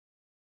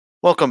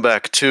Welcome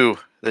back to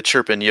the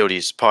Chirpin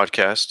Yotes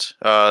podcast.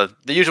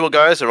 The usual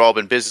guys have all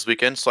been busy this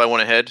weekend, so I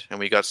went ahead and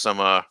we got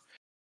some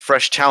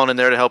fresh talent in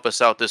there to help us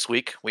out this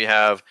week. We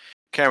have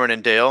Cameron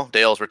and Dale.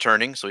 Dale's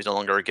returning, so he's no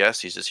longer a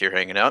guest. He's just here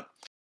hanging out.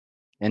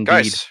 Indeed.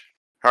 Guys,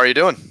 how are you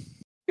doing?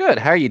 Good.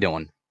 How are you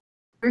doing?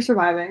 We're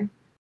surviving.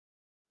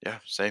 Yeah,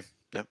 same.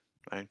 Yep.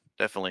 I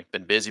definitely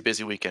been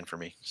busy weekend for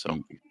me.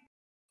 So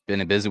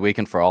Been a busy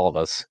weekend for all of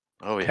us.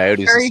 Oh yeah.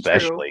 Coyotes Very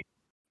especially.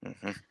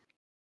 Mm-hmm.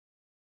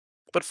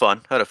 But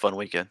fun. Had a fun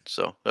weekend.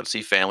 So got to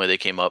see family. They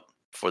came up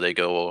before they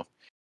go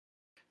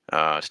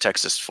to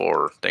Texas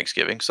for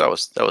Thanksgiving. So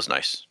that was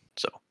nice.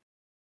 So,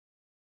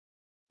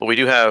 but we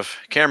do have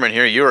Cameron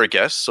here. You're a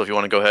guest, so if you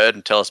want to go ahead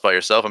and tell us about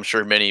yourself, I'm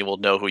sure many will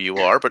know who you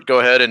are. But go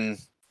ahead and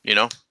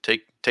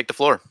take the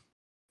floor.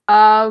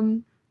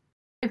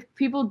 If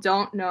people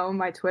don't know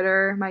my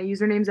Twitter, my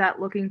username's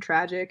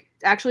 @LookingTragic.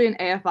 It's actually an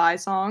AFI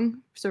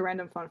song. Just a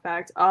random fun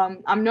fact.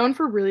 I'm known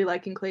for really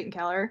liking Clayton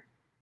Keller,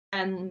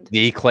 and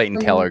The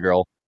Clayton Keller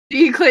girl.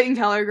 the Clayton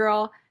Keller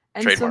girl,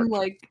 and Trademark. some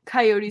like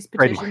Coyotes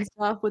petition Trademark.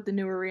 stuff with the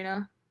new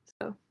arena.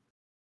 So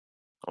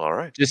All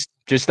right.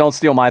 Just don't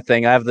steal my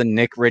thing. I have the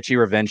Nick Ritchie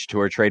Revenge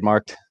Tour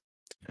trademarked.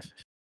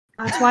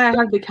 that's why I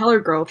have the Keller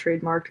girl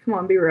trademarked. Come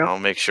on, be real. I'll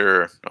make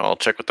sure. I'll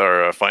check with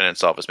our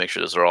finance office. Make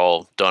sure those are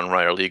all done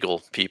right. Are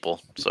legal people.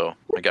 So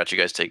I got you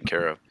guys taken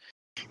care of.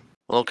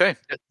 Well, okay.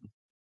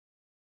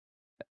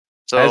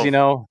 So As you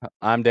know,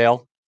 I'm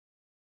Dale.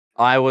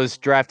 I was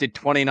drafted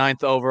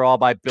 29th overall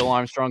by Bill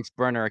Armstrong's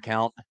burner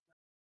account,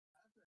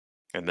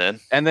 and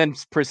then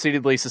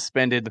proceededly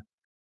suspended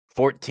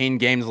 14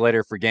 games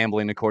later for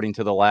gambling, according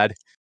to the lad.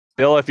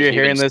 Bill, if did you're you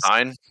hearing even this,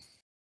 sign?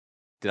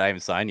 did I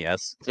even sign?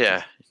 Yes.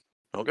 Yeah.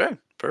 Okay.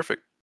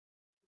 Perfect.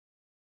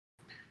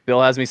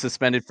 Bill has me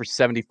suspended for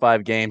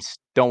 75 games.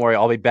 Don't worry,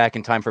 I'll be back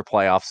in time for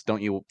playoffs.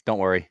 Don't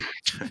worry.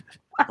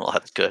 Well,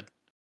 that's good.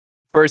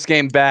 First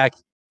game back,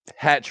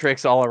 hat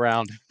tricks all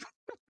around.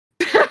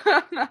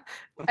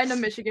 And a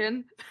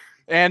Michigan.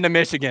 And a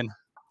Michigan.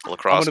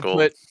 Lacrosse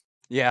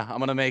I'm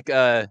gonna make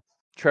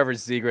Trevor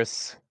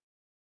Zegras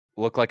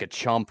look like a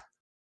chump.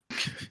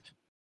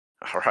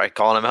 All right,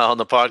 calling him out on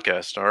the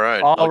podcast. All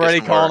right.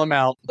 Already calling him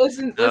out.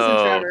 Listen,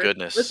 Oh, Trevor.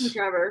 goodness. Listen,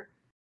 Trevor.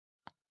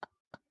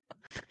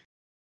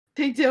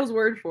 Take Dale's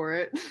word for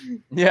it.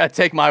 Yeah,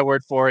 take my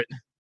word for it.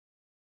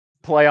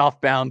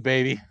 Playoff bound,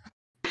 baby.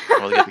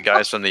 We'll get the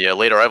guys from the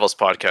Later Rivals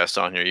podcast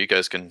on here. You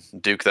guys can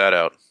duke that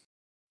out.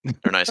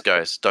 They're nice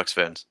guys, Ducks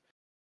fans.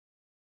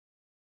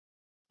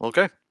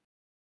 Okay.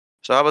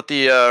 So how about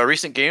the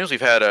recent games?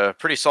 We've had a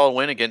pretty solid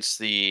win against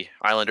the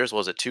Islanders.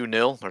 Was it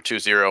 2-0 or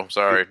 2-0?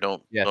 Sorry,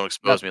 don't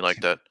expose me like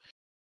that.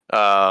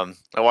 I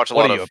watch a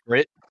lot of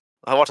Brit?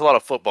 I watch a lot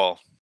of football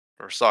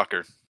or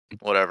soccer,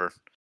 whatever.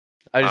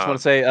 I just want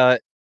to say,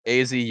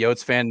 AZ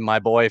Yotes fan, my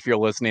boy, if you're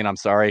listening, I'm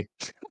sorry.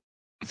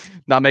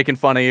 Not making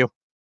fun of you.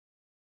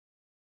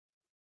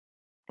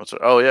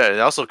 Oh yeah, and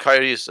also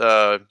Coyotes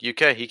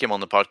UK. He came on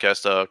the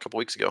podcast a couple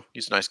weeks ago.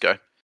 He's a nice guy.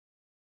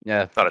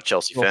 Yeah, not a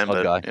Chelsea fan,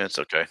 but guy. Yeah, it's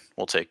okay.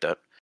 We'll take that.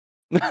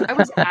 I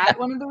was at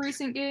one of the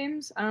recent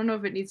games. I don't know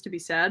if it needs to be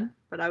said,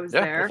 but I was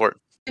there. Go for it.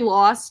 We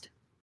lost,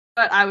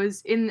 but I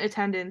was in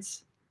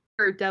attendance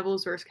for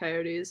Devils versus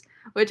Coyotes,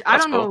 which I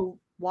don't know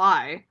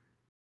why,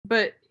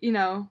 but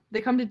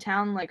they come to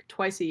town like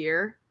twice a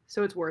year,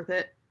 so it's worth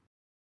it.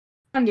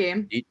 Fun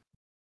game.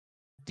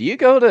 Do you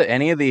go to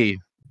any of the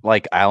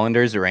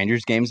Islanders or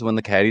Rangers games when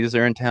the Coyotes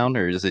are in town,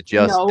 or is it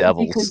just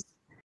Devils? Because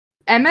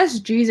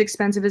MSG is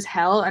expensive as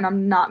hell, and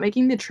I'm not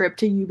making the trip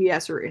to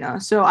UBS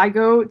Arena. So I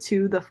go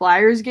to the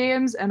Flyers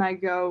games, and I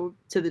go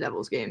to the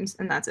Devils games,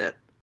 and that's it.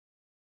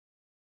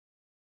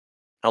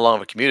 How long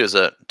of a commute is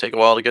that? Take a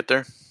while to get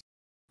there?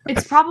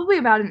 It's probably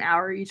about an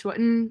hour each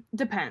one.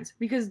 Depends,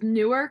 because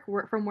Newark,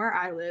 from where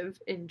I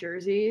live in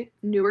Jersey,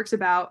 Newark's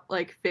about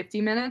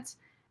 50 minutes.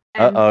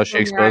 She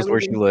exposed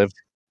where she lived.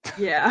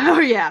 Yeah, oh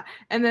yeah.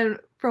 And then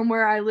from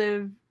where I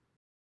live,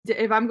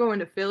 if I'm going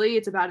to Philly,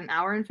 it's about an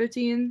hour and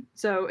 15.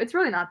 So it's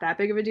really not that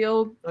big of a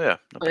deal. Oh yeah,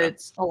 but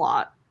it's a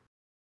lot.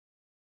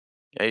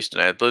 Yeah,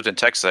 I lived in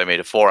Texas. I made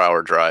a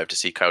 4-hour drive to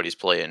see Coyotes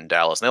play in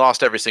Dallas, and they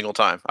lost every single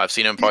time. I've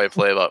seen them probably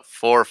play about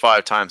 4 or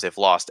 5 times. They've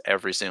lost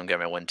every single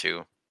game I went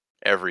to,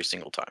 every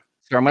single time.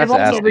 So I'm gonna have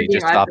to ask you to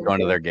just stop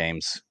going to their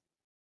games.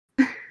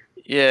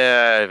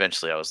 Yeah,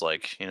 eventually I was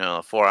like,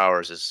 4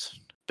 hours is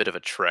a bit of a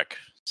trek,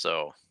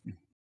 so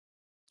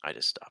I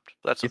just stopped.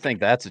 You think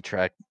that's a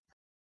trek?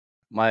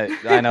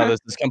 I know this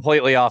is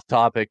completely off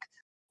topic.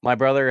 My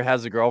brother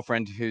has a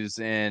girlfriend who's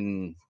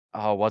in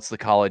what's the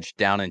college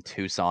down in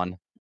Tucson?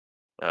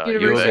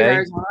 University of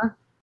Arizona.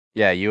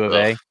 Yeah, U of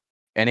A.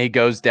 And he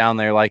goes down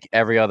there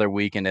every other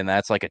weekend, and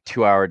that's a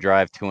 2-hour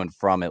drive to and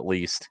from at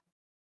least.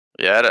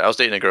 Yeah, I was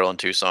dating a girl in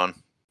Tucson,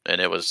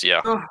 and it was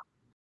it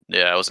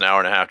was an hour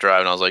and a half drive,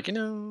 and I was like,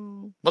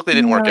 luckily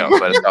it didn't work out,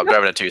 so I just stopped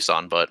driving to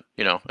Tucson. But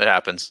it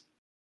happens.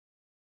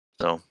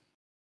 So.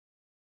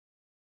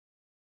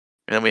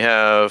 And then we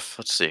have,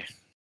 let's see,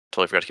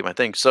 totally forgot to get my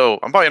thing. So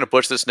I'm probably going to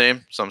butcher this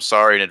name, so I'm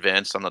sorry in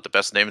advance. I'm not the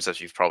best names,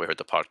 as you've probably heard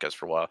the podcast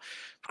for a while.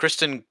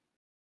 Kristen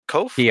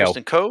Kof? Keogh.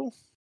 Kristen Koh?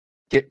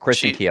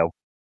 Kristen Keogh.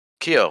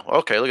 Keo.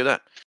 Okay, look at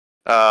that.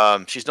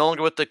 She's no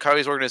longer with the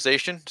Coyotes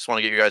organization. Just want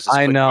to get you guys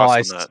I quick know.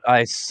 thoughts on that.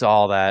 I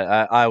saw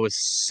that. I was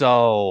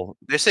so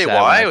They say sad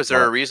when why? I Was saw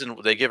there a it. reason?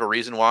 They give a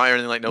reason why, or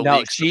anything like no No,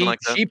 leaks, nothing like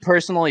that? she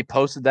personally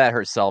posted that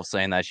herself,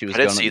 saying that she I was did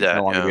going to see no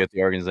that. longer be Yeah. with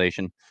the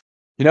organization.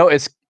 You know,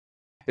 it's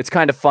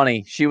kind of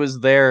funny. She was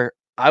there.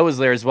 I was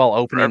there as well,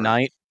 opening Forever.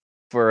 night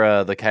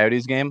for the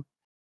Coyotes game.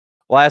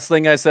 Last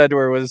thing I said to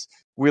her was,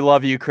 "We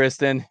love you,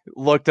 Kristen."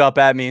 Looked up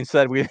at me and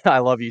said, I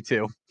love you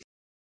too."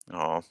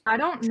 Oh, I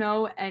don't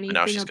know but now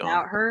anything she's gone.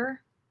 about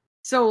her,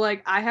 so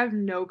like I have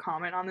no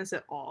comment on this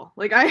at all.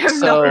 Like I have nothing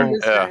So to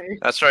Yeah, say.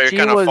 that's right. You're she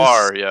kind of was,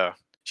 far. Yeah,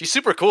 she's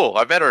super cool.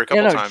 I've met her a you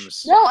couple know,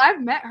 times. No,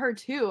 I've met her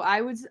too.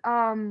 I was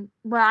when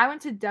I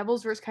went to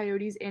Devils vs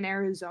Coyotes in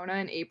Arizona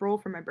in April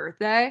for my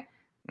birthday.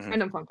 Mhm.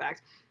 Random fun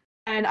fact.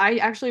 And I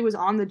actually was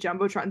on the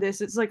Jumbotron.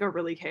 This is like a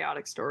really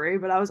chaotic story,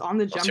 but I was on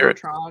the Let's hear it.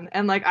 Jumbotron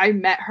and like I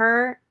met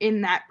her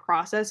in that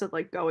process of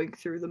like going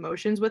through the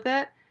motions with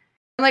it.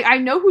 And like I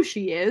know who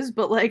she is,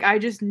 but like I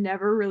just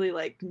never really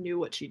like knew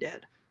what she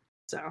did.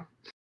 So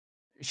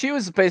she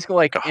was basically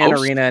like Like a an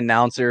host. arena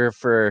announcer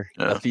for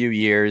a Yeah. few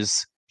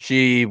years.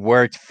 She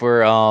worked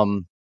for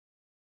um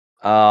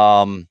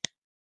oh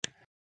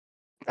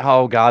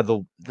god,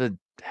 the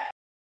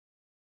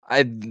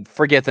I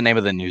forget the name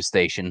of the news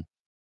station.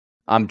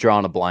 I'm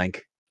drawing a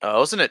blank.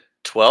 Wasn't it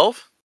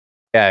 12?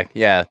 Yeah,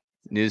 I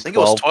News think it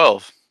was 12.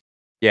 12.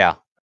 Yeah.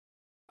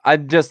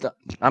 I'm just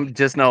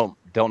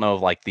don't know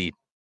like the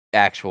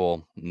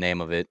actual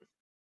name of it.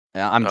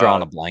 I'm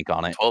drawing Uh, a blank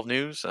on it. 12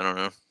 News. I don't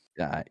know.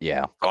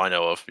 Yeah. All I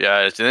know of. Yeah,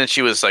 and then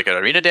she was like an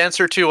arena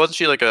dancer too, wasn't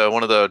she? Like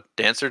one of the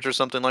dancers or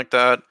something like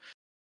that.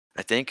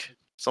 I think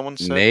someone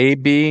said.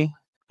 Maybe.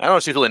 I don't know.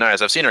 She's really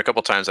nice. I've seen her a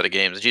couple times at a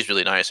games, and she's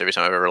really nice every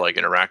time I've ever like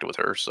interacted with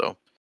her. So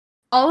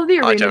all of the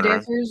I like arena having her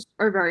around. dancers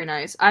are very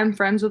nice. I'm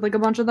friends with like a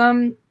bunch of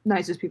them.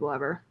 Nicest people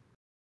ever.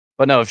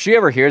 But no, if she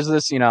ever hears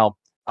this,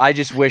 I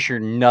just wish her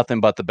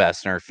nothing but the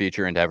best in her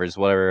future endeavors,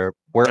 Yeah,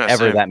 wherever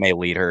same. that may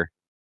lead her.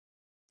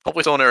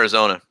 Hopefully, still in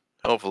Arizona.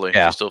 Hopefully, she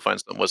Yeah. still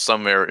finds some with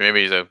somewhere,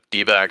 maybe the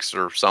D-backs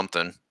or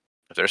something.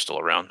 If they're still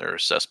around, they're a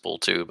cesspool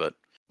too. But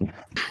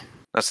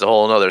that's the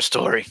whole another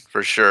story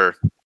for sure.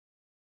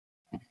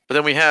 But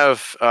then we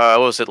have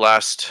what was it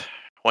last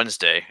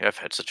Wednesday? I've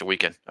had such a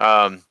weekend.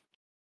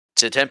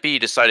 Tempe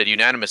decided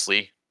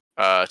unanimously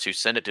to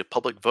send it to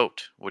public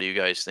vote. What do you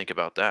guys think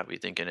about that? Are you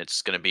thinking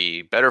it's going to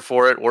be better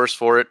for it, worse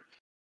for it?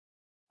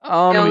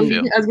 How do we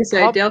Dale, feel? I was gonna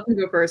say prob- Dale can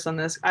go first on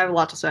this. I have a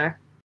lot to say.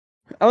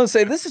 I would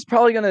say this is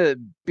probably gonna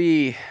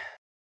be.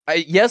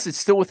 Yes, it's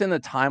still within the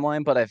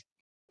timeline, but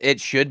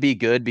it should be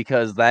good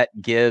because that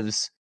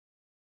gives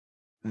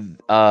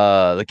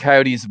the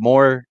Coyotes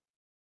more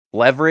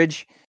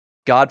leverage.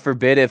 God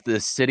forbid if the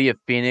city of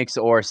Phoenix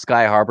or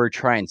Sky Harbor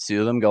try and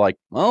sue them, go like,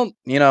 well,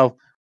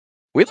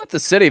 we let the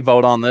city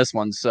vote on this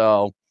one,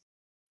 so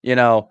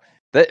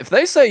if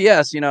they say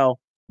yes,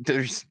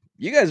 there's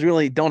you guys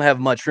really don't have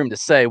much room to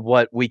say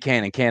what we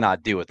can and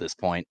cannot do at this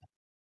point.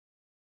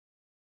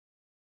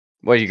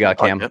 What do you got,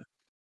 I like Cam? it.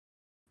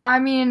 I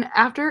mean,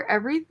 after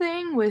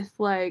everything with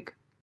like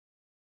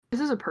this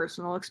is a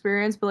personal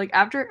experience, but like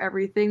after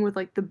everything with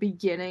like the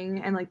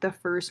beginning and like the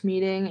first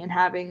meeting and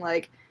having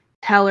like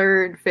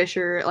Keller and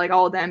Fisher, like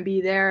all of them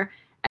be there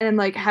and then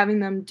like having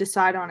them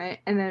decide on it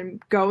and then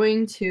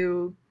going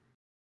to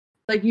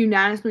like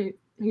Unanimously?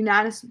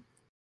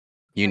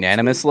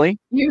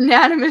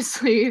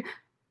 unanimously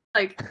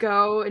like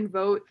go and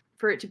vote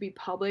for it to be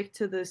public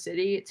to the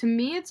city. To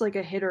me it's like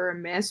a hit or a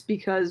miss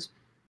because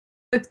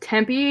with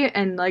Tempe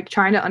and like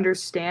trying to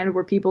understand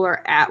where people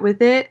are at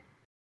with it,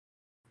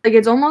 like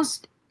it's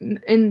almost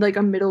in like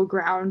a middle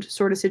ground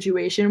sort of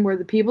situation where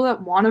the people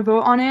that want to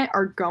vote on it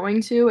are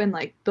going to and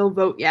like they'll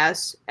vote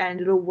yes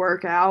and it'll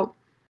work out.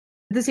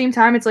 At the same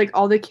time, it's like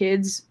all the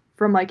kids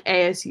from like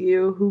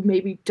ASU who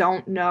maybe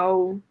don't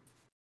know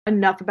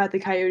enough about the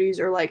Coyotes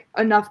or like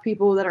enough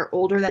people that are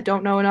older that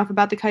don't know enough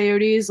about the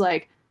Coyotes,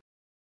 like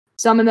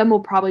some of them will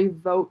probably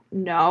vote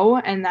no,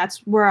 and that's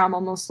where I'm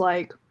almost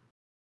like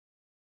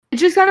it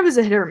just kind of is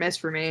a hit or miss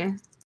for me.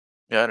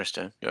 Yeah, I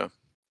understand. Yeah,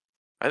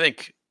 I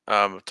think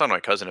I was talking to my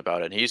cousin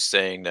about it, and he's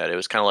saying that it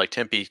was kind of like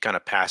Tempe kind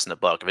of passing the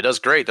buck. If it does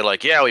great, they're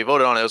like, "Yeah, we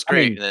voted on it; it was I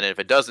great." mean, And then if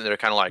it doesn't, they're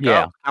kind of like,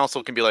 yeah. "Oh,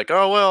 council can be like,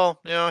 oh well,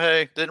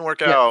 hey, didn't work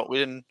Yeah. out. We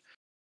didn't."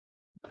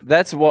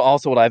 That's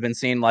what I've been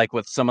seeing, like,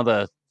 with some of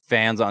the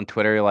fans on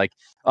Twitter, like,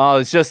 "Oh,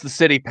 it's just the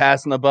city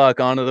passing the buck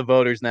onto the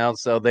voters now,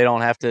 so they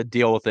don't have to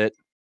deal with it.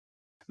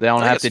 They don't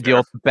I think have it's to deal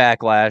fair. with the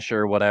backlash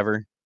or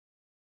whatever."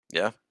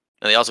 Yeah,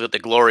 and they also get the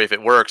glory if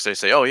it works. They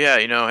say, "Oh yeah,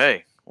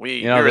 hey,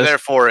 we were This there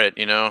for it."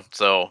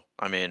 So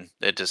I mean,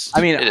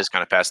 I mean, it is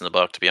kind of passing the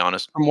buck, to be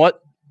honest.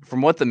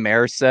 from what the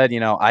mayor said,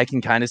 I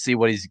can kinda see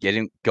what he's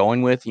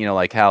going with,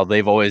 like how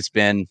they've always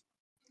been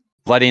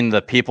letting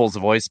the people's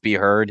voice be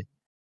heard,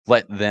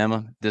 let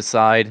them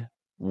decide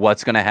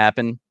what's gonna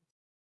happen,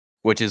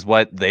 which is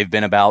what they've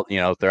been about,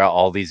 throughout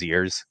all these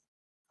years.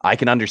 I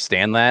can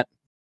understand that,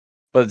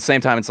 but at the same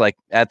time, it's like,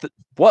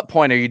 what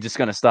point are you just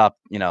gonna stop,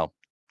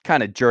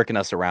 kinda jerking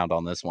us around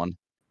on this one?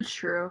 It's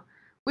true.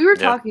 We were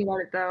talking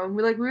about it though.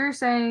 We were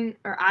saying,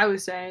 or I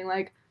was saying,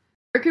 like,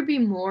 there could be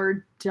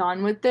more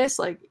done with this.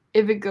 Like,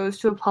 if it goes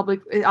to a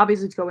public,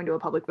 obviously it's going to a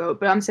public vote.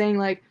 But I'm saying,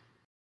 like,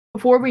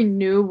 before we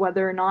knew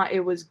whether or not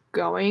it was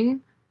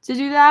going to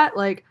do that,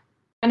 like,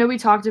 I know we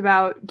talked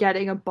about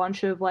getting a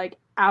bunch of like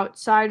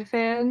outside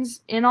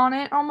fans in on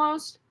it,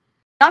 almost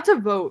not to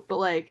vote, but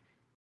like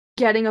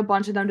getting a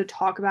bunch of them to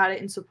talk about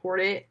it and support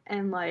it,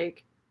 and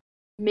like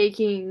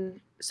making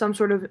some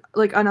sort of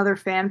like another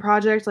fan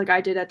project like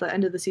I did at the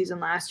end of the season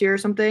last year or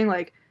something,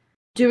 like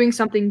doing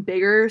something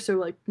bigger so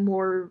like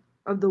more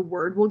of the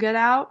word will get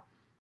out.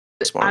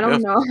 Smart, I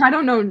don't know. I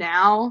don't know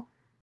now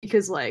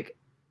because like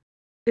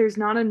there's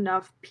not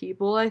enough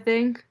people, I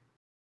think.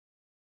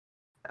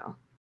 So.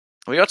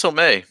 We got till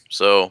May,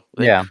 so I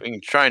think Yeah. we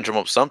can try and drum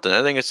up something.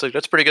 I think it's like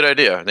that's a pretty good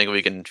idea. I think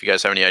we can. If you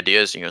guys have any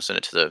ideas, you know, send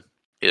it to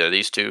either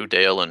these two,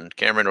 Dale and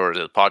Cameron, or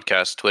the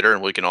podcast Twitter,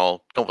 and we can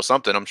all come up with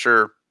something. I'm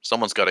sure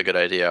someone's got a good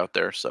idea out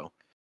there. So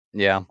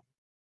Yeah.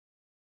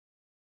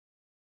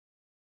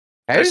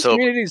 I Irish just hope.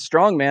 community is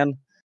strong, man.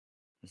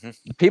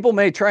 People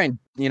may try and,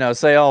 you know,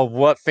 say, oh,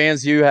 what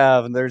fans do you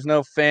have? And there's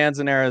no fans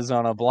in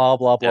Arizona, blah,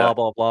 blah, blah,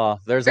 blah, blah.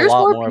 There's a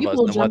lot more of us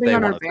than what they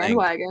want to think.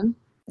 Bandwagon.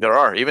 There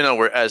are, even though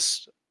we're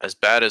as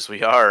bad as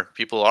we are,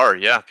 people are.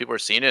 Yeah, people are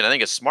seeing it. I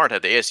think it's smart.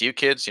 Have the ASU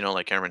kids, you know,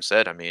 like Cameron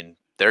said. I mean,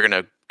 they're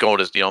gonna go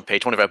to, you know, pay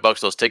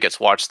 $25 those tickets,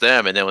 watch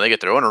them, and then when they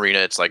get their own arena,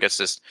 it's like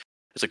it's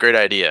a great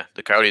idea.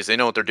 The Coyotes, they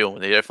know what they're doing.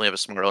 They definitely have a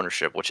smart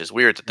ownership, which is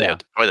weird that they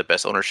have probably the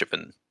best ownership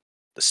in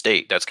the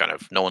state. That's kind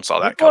of no one saw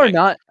that coming.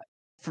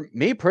 For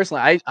me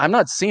personally, I'm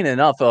not seeing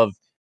enough of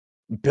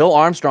Bill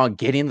Armstrong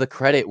getting the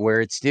credit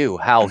where it's due.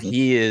 How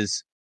he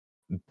is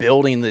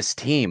building this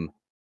team.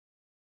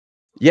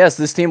 Yes,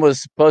 this team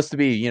was supposed to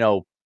be, you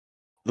know,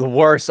 the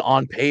worst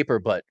on paper,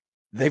 but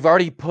they've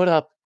already put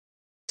up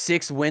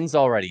 6 wins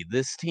already.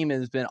 This team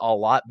has been a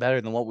lot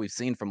better than what we've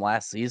seen from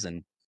last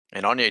season.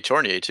 And Andre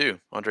Tournier too.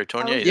 Andre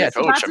Tournier, he's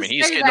the coach. I mean,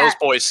 he's getting those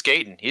boys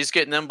skating. He's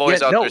getting them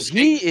boys out there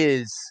skating. He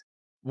is.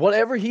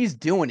 Whatever he's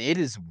doing, it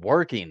is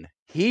working.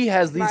 He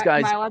has these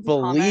guys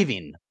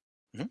believing.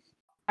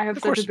 I have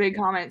such a big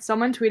comment.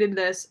 Someone tweeted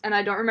this, and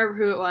I don't remember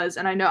who it was,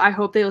 and I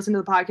hope they listen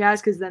to the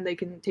podcast because then they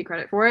can take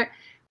credit for it.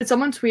 But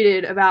someone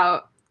tweeted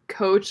about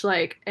Coach,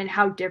 like, and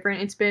how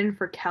different it's been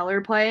for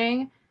Keller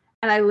playing,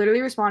 and I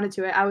literally responded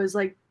to it. I was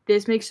like,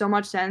 this makes so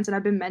much sense, and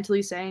I've been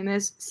mentally saying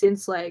this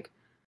since, like,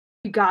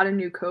 we got a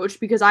new coach,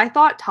 because I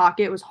thought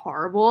Tocchet was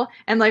horrible,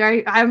 and,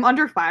 like, I'm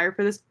under fire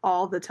for this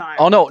all the time.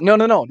 Oh,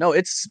 no.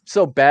 It's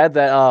so bad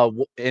that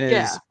in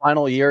his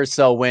final year or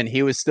so, when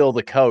he was still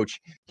the coach,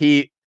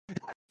 he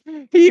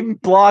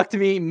blocked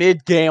me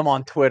mid-game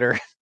on Twitter.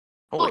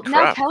 Holy crap.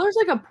 Now Keller's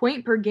like a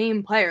point per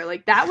game player.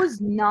 Like, that was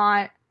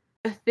not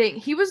a thing.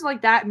 He was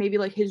like that maybe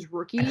like his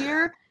rookie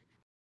year.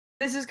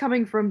 This is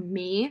coming from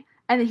me.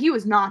 And he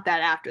was not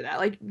that after that.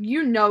 Like,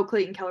 you know,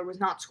 Clayton Keller was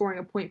not scoring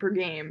a point per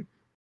game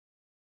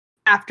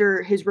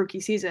after his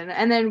rookie season.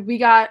 And then we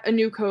got a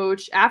new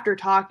coach after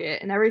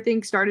Tocchet, and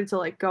everything started to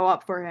like go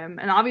up for him.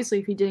 And obviously,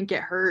 if he didn't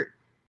get hurt,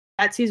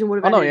 that season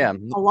would have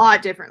ended a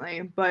lot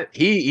differently. But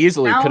he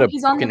easily could have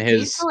he's on the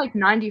pace for like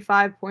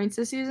 95 points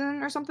this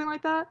season or something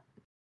like that.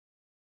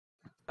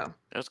 So.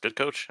 That's a good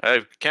coach.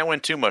 I can't win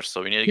too much,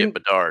 so we need to get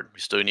Bedard. We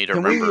still need to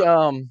remember.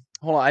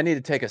 Hold on, I need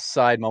to take a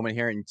side moment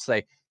here and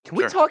say, can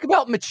we talk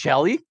about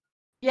Michelli?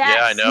 Yes.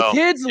 Yeah, I know. The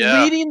kid's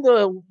leading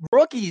the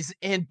rookies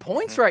in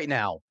points right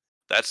now.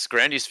 That's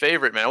Grandy's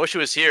favorite, man. I wish he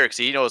was here because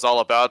he knows all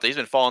about that. He's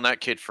been following that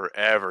kid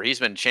forever. He's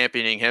been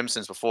championing him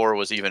since before it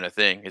was even a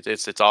thing.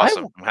 It's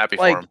awesome. I'm happy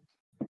for him.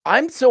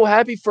 I'm so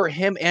happy for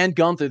him and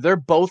Gunther. They're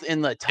both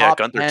in the top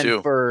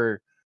 10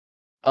 for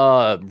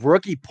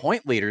rookie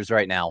point leaders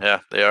right now. Yeah,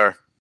 they are.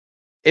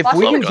 If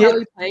we can get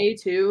play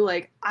too,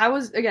 like I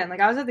was at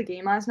the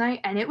game last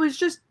night, and it was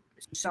just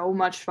so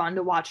much fun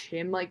to watch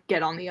him like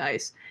get on the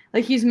ice.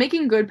 Like, he's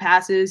making good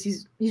passes.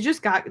 He's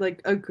just got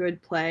like a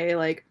good play.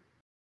 Like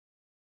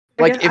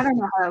I don't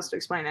know how else to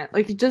explain it.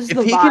 Like, just if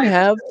he can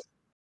have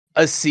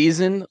a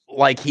season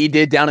like he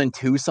did down in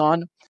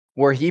Tucson,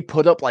 where he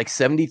put up like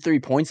 73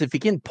 points, if he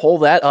can pull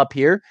that up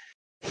here,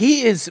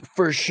 he is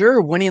for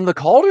sure winning the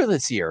Calder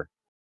this year.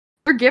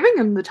 They're giving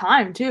him the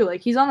time too.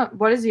 Like, he's on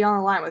what is he on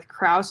the line with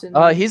Krause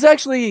and? He's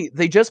actually.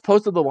 They just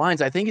posted the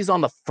lines. I think he's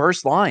on the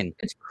first line.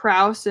 It's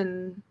Krause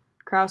and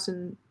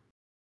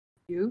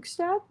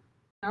Bjugstad.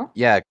 No.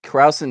 Yeah,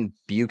 Krause and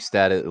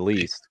Bjugstad at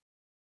least.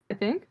 I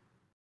think.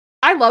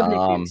 I love Nick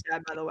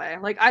Bjugstad, by the way.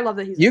 Like, I love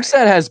that he's.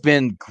 Bjugstad has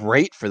been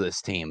great for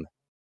this team.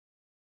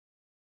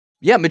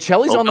 Yeah,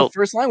 Michelli's on the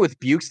first line with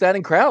Bjugstad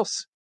and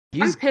Krause.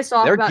 I'm pissed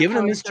off about giving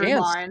Kelly's him his third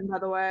chance. line, by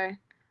the way.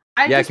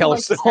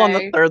 Keller's still on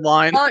the third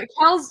line.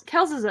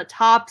 Kells is a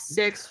top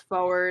 6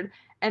 forward,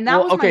 and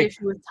that was my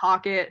issue with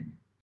Tocchet.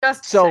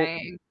 Just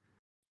saying.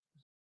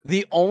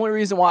 The only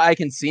reason why I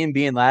can see him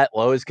being that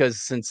low is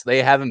because since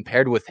they haven't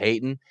paired with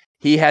Hayton,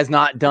 he has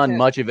not done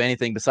much of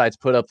anything besides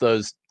put up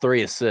those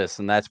 3 assists,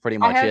 and that's pretty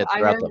much it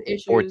throughout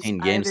the 14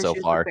 games so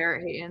far. With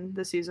Barrett Hayton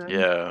this season.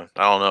 Yeah,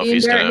 I don't know if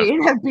he's gonna.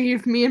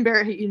 Me and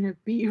Barrett Hayton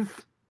have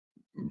beef.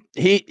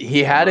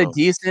 He had a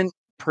decent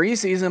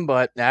preseason,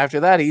 but after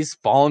that, he's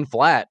fallen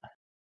flat.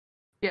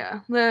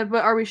 Yeah, but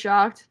are we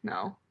shocked?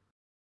 No.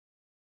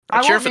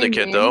 I'm cheering for the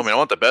kid, though. I mean, I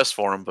want the best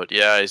for him, but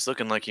yeah, he's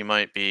looking like he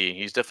might be.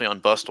 He's definitely on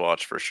bust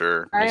watch for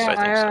sure. At least I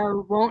think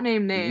so. Won't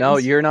name names. No,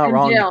 you're not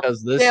wrong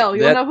because this. Dale,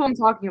 you'll know who I'm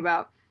talking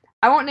about.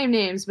 I won't name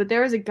names, but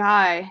there is a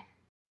guy.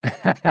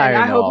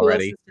 I hope he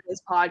listens to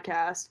this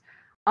podcast.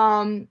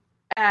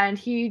 And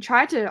he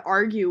tried to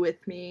argue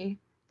with me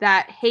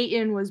that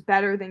Hayton was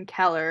better than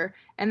Keller,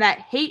 and that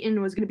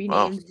Hayton was going to be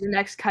named the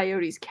next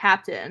Coyotes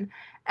captain.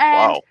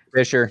 And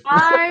Fisher.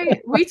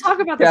 We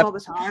talk about this all the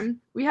time.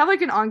 We have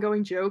like an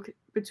ongoing joke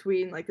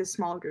between like this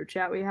small group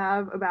chat we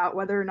have about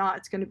whether or not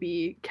it's going to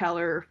be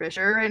Keller or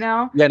Fisher right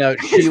now. Yeah, no,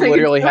 she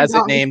literally has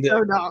it named.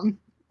 So dumb.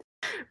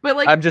 But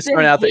like, I'm just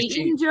throwing out that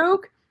Hayton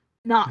joke,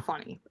 not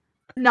funny.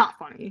 Not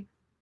funny.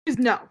 Just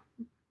no.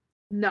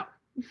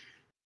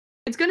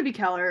 It's going to be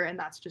Keller, and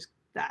that's just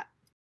that.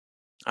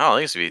 I don't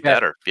think it's going to be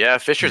that. Or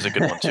Fisher's a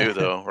good one too,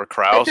 though. Or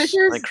Kraus. I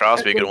think Kraus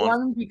would be a good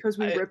one. Because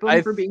we rip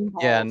him for being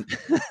bald.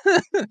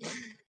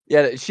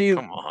 Yeah,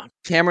 Come on.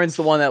 Cameron's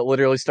the one that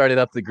literally started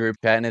up the group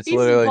chat, and it's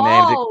literally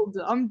bald.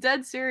 I'm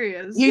dead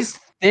serious. He's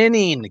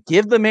thinning.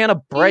 Give the man a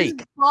break.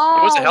 He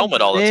wears a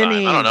helmet all the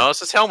time. I don't know. It's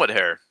his helmet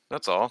hair.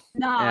 That's all.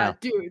 Nah,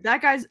 dude,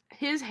 that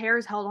his hair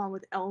is held on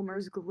with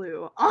Elmer's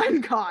glue. On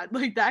God,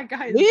 like that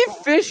guy. Leave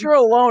Fisher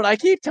alone. I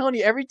keep telling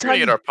you every time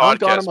you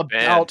dunk on him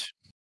about.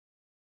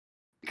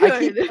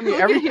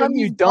 Every time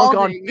you dunk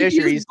on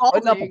Fisher, he's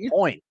putting up a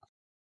point.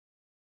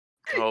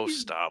 Oh,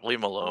 stop! Leave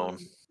him alone.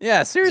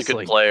 Yeah, seriously. He's a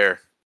good player.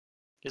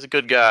 He's a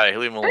good guy.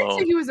 Leave him alone. I didn't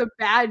say he was a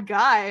bad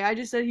guy. I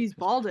just said he's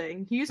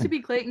balding. He used to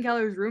be Clayton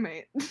Keller's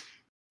roommate.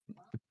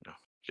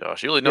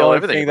 Gosh, you really know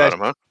everything about him,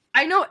 huh?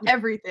 I know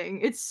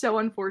everything. It's so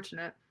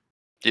unfortunate.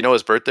 Do you know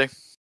his birthday?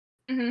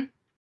 Mm-hmm.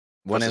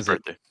 When is his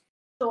birthday?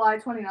 July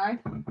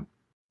 29th.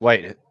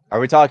 Wait, are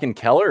we talking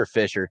Keller or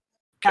Fisher?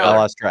 Keller. I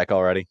lost track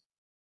already.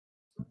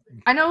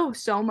 I know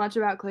so much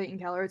about Clayton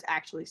Keller. It's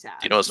actually sad.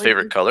 Do you know his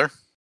favorite color?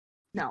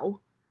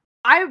 No.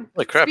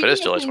 Holy crap, it is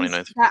July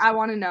 29th. That I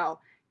want to know.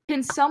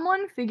 Can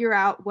someone figure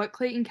out what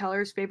Clayton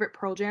Keller's favorite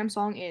Pearl Jam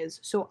song is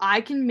so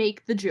I can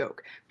make the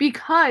joke?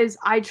 Because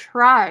I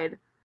tried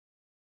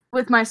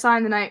with my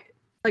sign the night,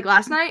 like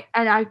last night,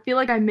 and I feel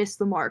like I missed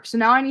the mark. So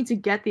now I need to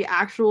get the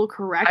actual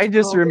correct. I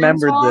just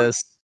remembered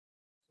this.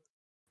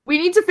 We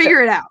need to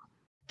figure it out.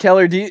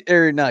 Keller,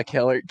 not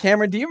Keller?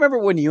 Cameron, do you remember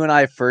when you and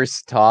I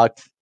first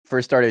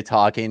started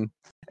talking,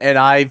 and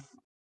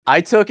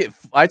I took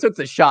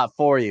the shot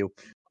for you.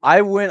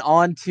 I went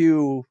on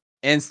to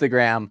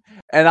Instagram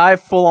and I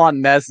full on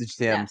messaged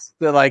him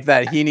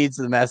that he needs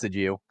to message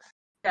you.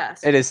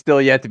 Yes. It is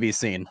still yet to be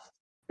seen.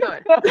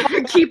 Good.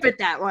 Keep it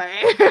that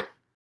way.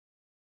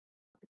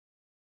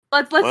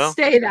 Let's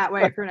stay that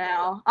way for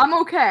now. I'm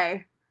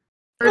okay.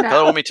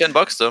 Keller won me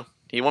 $10 though.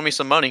 He won me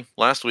some money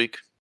last week.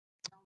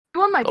 He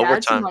won my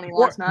dad some money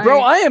last night. Bro,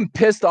 I am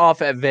pissed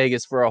off at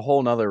Vegas for a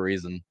whole nother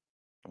reason.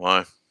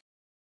 Why?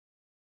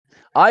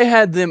 I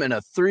had them in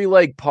a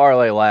 3-leg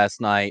parlay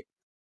last night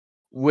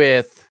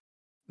with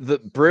the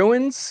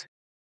Bruins.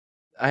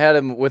 I had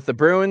them with the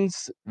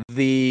Bruins.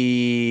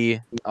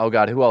 Oh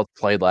God, who else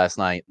played last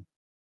night?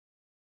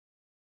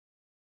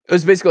 It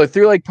was basically a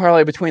 3-leg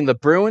parlay between the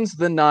Bruins,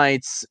 the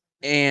Knights,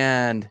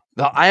 and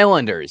the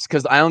Islanders,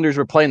 because the Islanders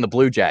were playing the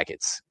Blue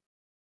Jackets.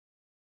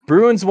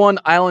 Bruins won,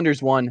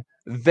 Islanders won.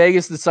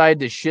 Vegas decided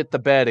to shit the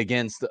bed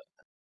against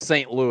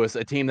St. Louis,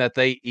 a team that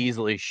they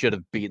easily should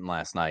have beaten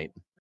last night.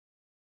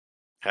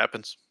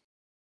 Happens.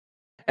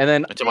 And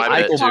then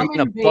Michael being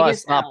a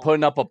bust, not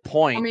putting up a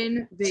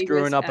point,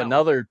 screwing up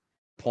another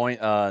point,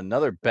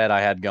 another bet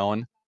I had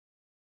going.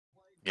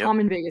 Yep.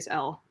 Common Vegas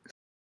L.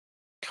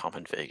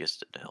 Common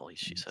Vegas L,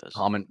 she says.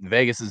 Common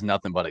Vegas is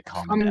nothing but a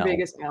common L.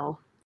 Vegas L.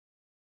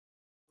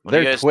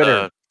 Their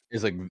Twitter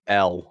is a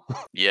L.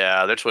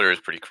 Yeah, their Twitter is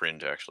pretty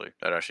cringe, actually.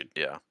 That actually,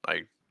 yeah.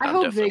 I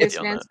hope Vegas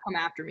fans come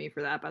after me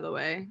for that, by the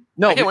way.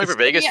 No, I can't wait for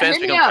Vegas fans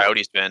to become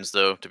Coyotes fans,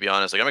 though, to be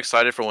honest. Like, I'm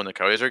excited for when the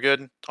Coyotes are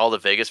good. All the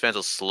Vegas fans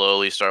will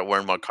slowly start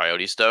wearing more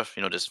Coyote stuff,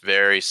 just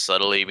very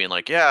subtly being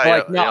like, no.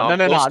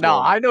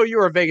 I know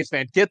you're a Vegas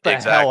fan. Get the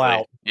hell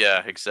out.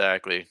 Yeah,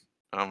 exactly.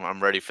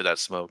 I'm ready for that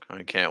smoke.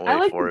 I can't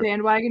wait for it. I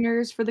like the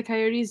bandwagoners for the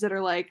Coyotes that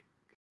are like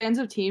fans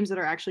of teams that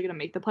are actually going to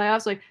make the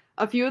playoffs. Like,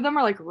 a few of them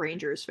are like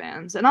Rangers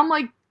fans. And I'm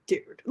like,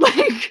 dude,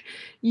 like,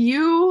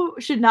 you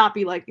should not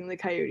be liking the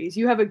Coyotes.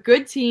 You have a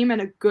good team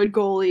and a good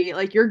goalie.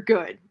 Like, you're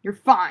good. You're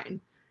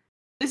fine.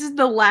 This is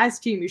the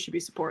last team you should be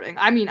supporting.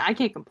 I mean, I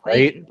can't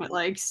complain, but,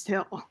 like,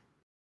 still.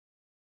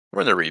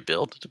 We're in the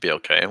rebuild to be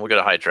okay. We'll get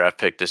a high draft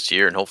pick this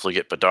year and hopefully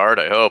get Bedard,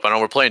 I hope. I know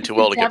we're playing too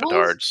well to get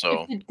Bedard,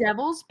 so. If the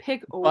Devils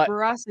pick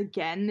over us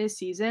again this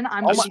season,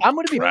 I'm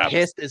going to be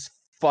pissed as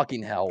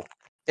fucking hell.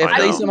 If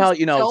I they somehow,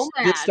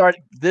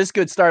 this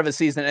good start of a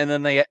season, and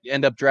then they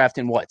end up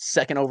drafting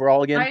second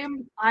overall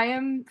again? I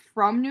am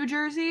from New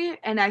Jersey,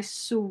 and I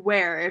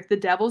swear, if the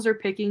Devils are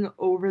picking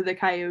over the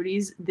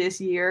Coyotes this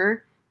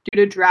year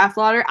due to draft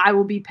lottery, I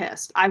will be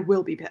pissed. I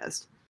will be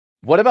pissed.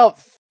 What about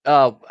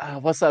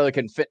what's that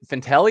looking?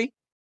 Fantelli?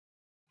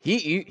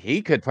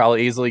 he could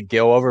probably easily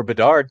go over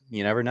Bedard.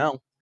 You never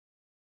know.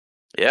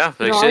 Yeah, like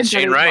Bedard said,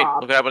 Shane better Wright.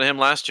 drop. Look what happened to him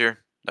last year.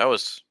 That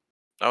was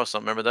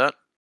something. Remember that?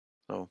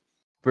 So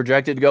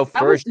Projected to go That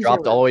was first,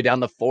 dropped all the way down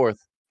to 4th.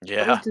 That was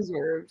yeah,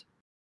 deserved.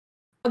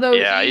 Although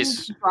yeah, he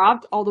he's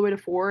dropped all the way to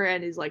 4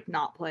 and is like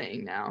not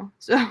playing now.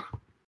 So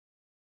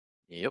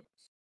yep,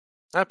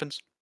 happens.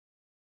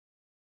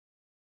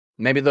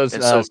 Maybe those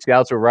And so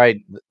scouts were right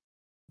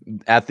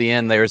at the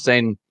end. They were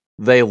saying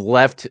they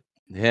left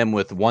him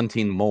with one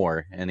team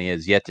more, and he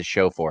has yet to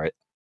show for it.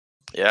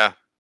 yeah,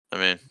 I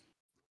mean,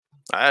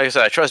 like I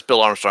said, I trust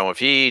Bill Armstrong. If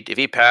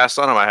he passed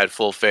on him, I had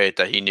full faith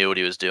that he knew what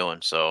he was doing.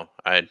 So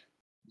I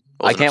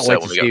wasn't can't wait upset to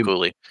when we got see.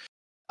 Cooley.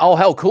 Oh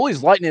hell,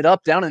 Cooley's lighting it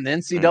up down in the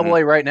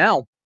NCAA right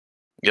now.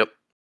 Yep,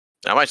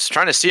 I might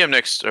trying to see him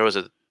next, or was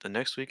it the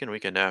next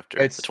weekend after?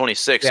 It's the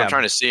 26th. yeah. I'm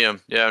trying to see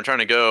him. Yeah, I'm trying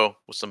to go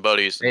with some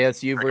buddies. ASU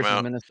check him versus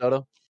out.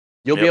 Minnesota.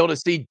 You'll be Yep. able to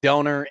see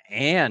Donor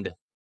and I've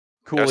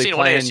Cooley seen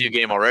one playing. ASU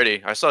game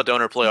already. I saw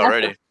Donor play that's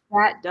already. a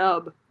fat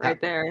dub right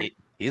there.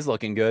 He's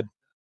looking good.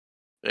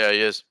 Yeah, he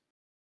is.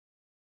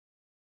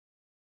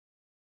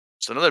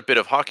 So another bit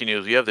of hockey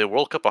news: we have the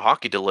World Cup of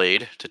Hockey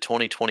delayed to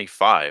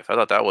 2025. I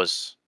thought that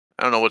was.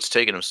 I don't know what's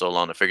taking them so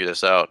long to figure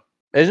this out.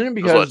 Isn't it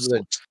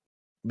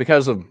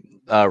because of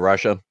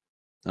Russia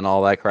and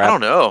all that crap? I don't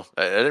know.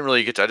 I didn't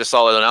really get to. I just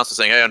saw the announcement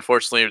saying, "Hey,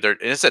 unfortunately, and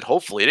it said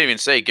hopefully." It didn't even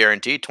say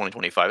guaranteed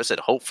 2025. It said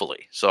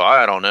hopefully. So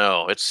I don't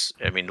know.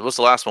 I mean, what's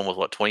the last one? Was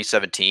what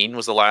 2017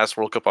 was the last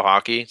World Cup of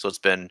Hockey. So it's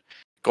been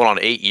going on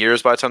 8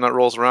 years by the time that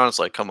rolls around. It's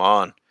like, come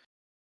on.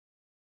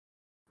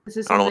 This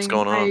is I don't know what's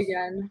something going on. I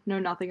again know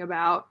nothing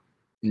about.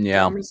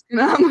 Yeah, So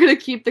I'm gonna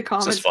keep the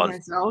comments to fun.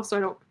 myself so I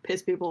don't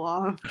piss people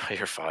off.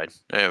 You're fine.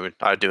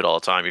 I do it all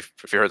the time. If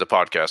you heard the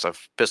podcast, I've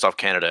pissed off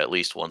Canada at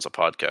least once a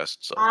podcast.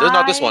 So there's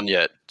not this one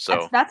yet.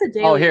 So that's a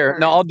daily. Oh, here.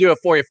 No, I'll do it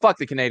for you. Fuck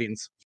the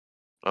Canadians.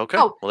 okay.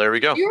 Oh, Well, there we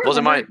go. you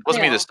Wasn't remember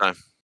me Dale? this time.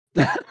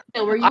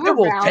 Dale, were you I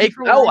will around take.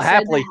 for I when will I said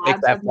happily the take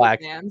Habs that have no flag.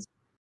 fans?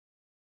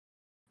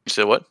 You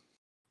said what?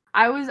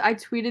 I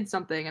tweeted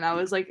something and I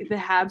was like, the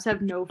Habs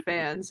have no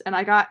fans, and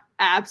I got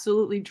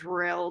absolutely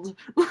drilled,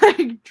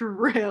 like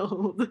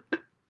drilled.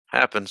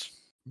 Happens.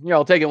 Yeah,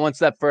 I'll take it one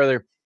step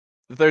further.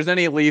 If there's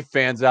any Leaf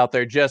fans out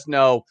there, just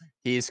know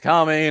he's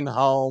coming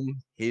home.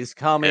 He's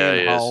coming Yeah,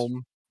 he is.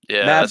 home.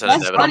 Yeah, Matt's that's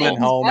Best inevitable. coming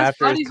home Best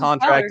after his buddies with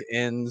contract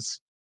Keller.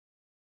 ends.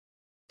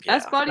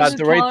 Best Yeah, buddies Guys, with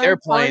the rate Keller. they're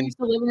Keller playing- used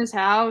to live in his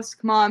house.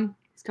 Come on,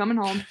 he's coming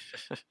home.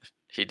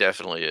 he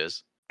definitely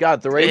is.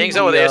 God, the He rate hangs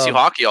out with ASU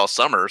hockey all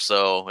summer,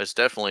 so it's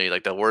definitely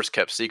like the worst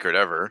kept secret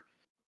ever.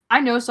 I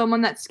know someone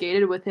that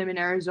skated with him in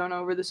Arizona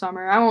over the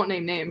summer. I won't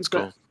name names,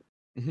 That's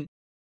but cool.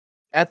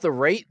 At the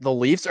rate the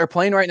Leafs are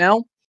playing right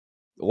now,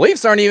 the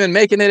Leafs aren't even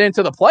making it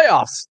into the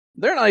playoffs.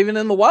 They're not even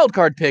in the wild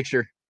card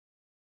picture.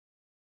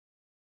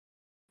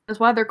 that's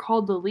why they're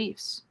called the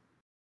Leafs.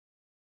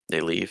 They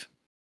leave.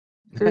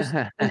 There's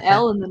an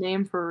L in the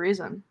name for a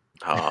reason.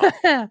 Oh,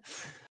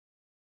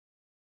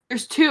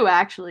 There's two,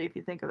 actually, if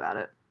you think about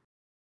it.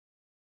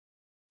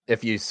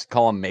 If you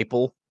call them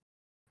Maple.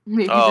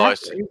 Oh, I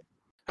see.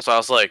 So I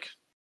was like,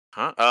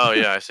 huh? Oh,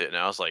 yeah, I see it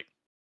now. I was like,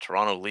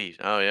 Toronto leaves.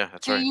 Oh, yeah,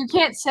 that's right. You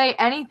can't say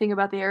anything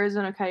about the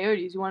Arizona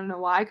Coyotes. You want to know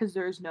why? Because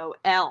there's no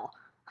L.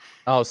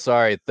 Oh,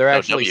 sorry. They're No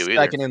actually W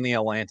second either. in the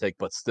Atlantic,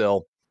 but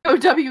still. No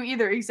W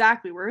either.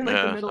 Exactly. We're in like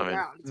the Yeah, middle I mean,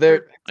 ground. It's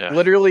They're perfect. Yeah.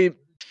 literally,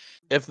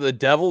 if the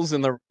Devils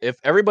if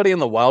everybody in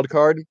the wild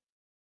card,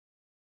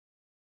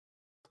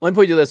 let me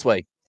put it this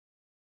way.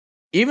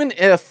 Even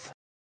if,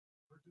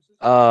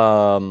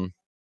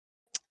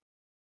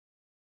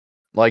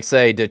 like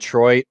say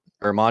Detroit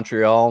or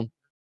Montreal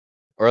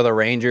or the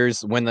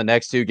Rangers win the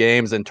next two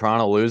games and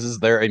Toronto loses,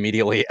 they're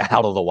immediately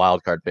out of the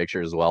wild card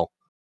picture as well.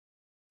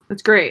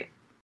 That's great.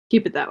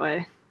 Keep it that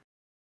way.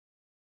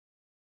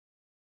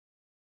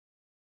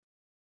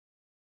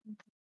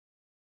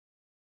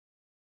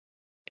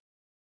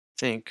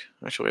 think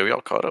actually we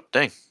all caught up.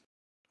 Dang.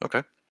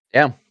 Okay.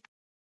 Yeah.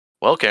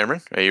 Well,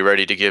 Cameron, are you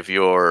ready to give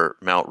your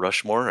Mount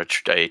Rushmore, a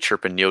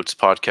Chirpin Yotes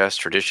podcast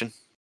tradition?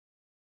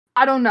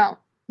 I don't know.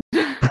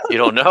 You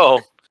don't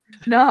know?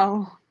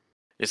 No.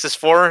 It's just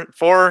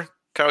four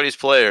Coyotes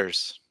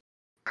players.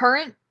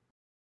 Current?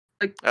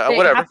 Like, they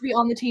whatever. have to be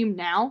on the team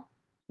now?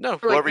 No, Or,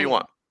 like, whoever you anyone?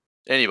 want.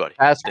 Anybody.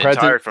 Past, The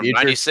present, entire from future.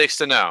 96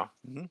 to now.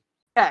 Mm-hmm.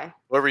 Okay.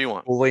 Whoever you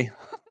want. Fully.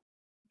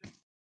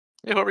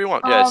 Yeah, whoever you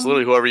want. Yeah, it's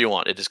literally whoever you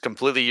want. It is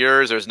completely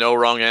yours. There's no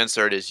wrong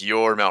answer. It is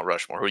your Mount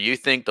Rushmore. Who you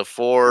think the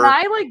four... Can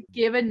I, like,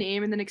 give a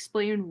name and then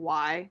explain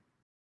why?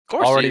 Of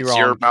course, Already it's wrong.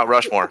 your Mount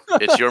Rushmore.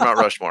 It's your Mount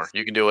Rushmore.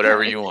 You can do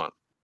whatever you want.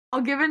 I'll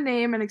give a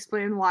name and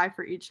explain why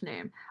for each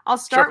name. I'll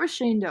start Sure. with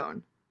Shane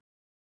Doan.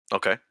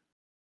 Okay.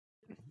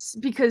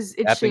 Because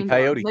it's Captain Shane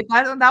Coyote. Doan. Like,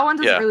 that one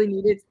doesn't Yeah. really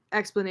need its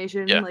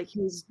explanation. Yeah. Like,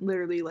 he's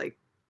literally, like,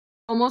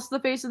 almost the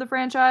face of the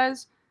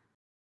franchise.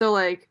 So,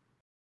 like,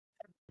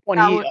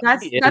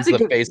 that's the a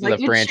good face one. of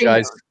the Like, it's Shane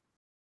franchise. Doan.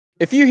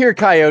 If you hear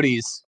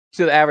Coyotes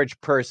to the average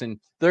person,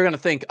 they're gonna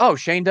think, "Oh,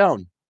 Shane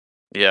Doan."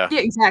 Yeah. Yeah,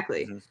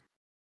 exactly. Mhm.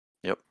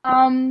 Yep.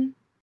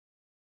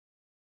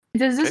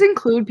 Does this Okay.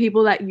 include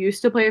people that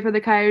used to play for the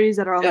Coyotes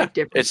that are on Yeah, like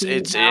different teams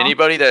it's now?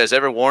 anybody that has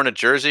ever worn a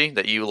jersey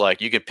that you like.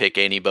 You can pick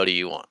anybody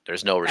you want.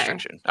 There's no Okay.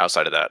 restriction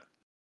outside of that.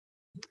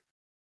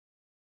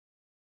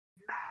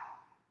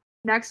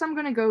 Next, I'm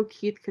gonna go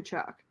Keith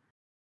Kachuk.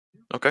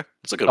 Okay,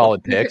 that's a good one.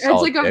 Solid pick. It's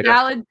Solid like a pick.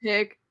 valid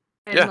pick,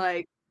 and Yeah.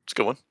 like It's a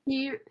good one.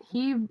 he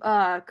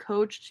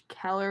coached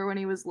Keller when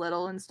he was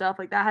little and stuff.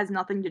 Like that has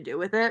nothing to do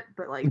with it,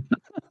 but like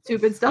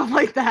stupid stuff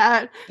like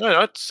that. No,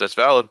 that's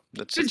valid.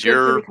 It's It's good for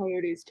the your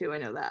Coyotes too. I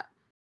know that.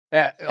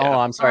 Yeah. Oh,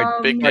 I'm sorry.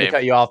 big Sorry to name.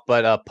 cut you off,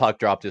 but puck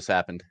drop just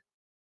happened.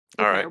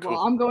 All Okay, right, well,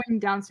 cool. I'm going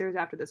downstairs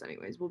after this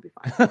anyways. We'll be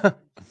fine.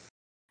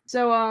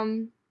 So,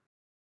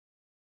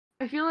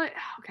 I feel like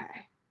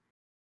okay.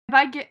 If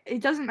I get,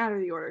 it doesn't matter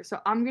the order. So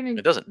I'm gonna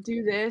It doesn't.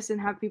 do this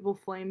and have people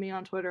flame me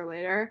on Twitter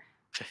later.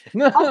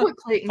 I'll put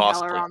Clayton Keller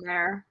Possibly. on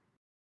there.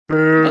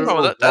 Nothing wrong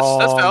with that. That's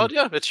Wrong. valid.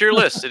 Yeah, it's your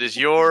list. It is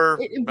your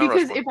Mount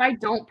Because Rushmore. if I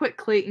don't put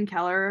Clayton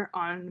Keller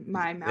on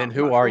my Then Mount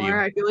who are Rushmore,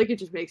 you? I feel like it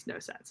just makes no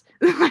sense.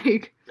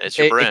 Like It's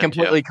your It brand.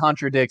 completely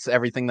contradicts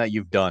everything that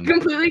you've done.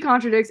 completely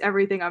contradicts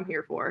everything I'm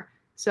here for.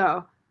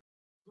 So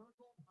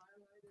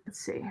let's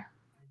see.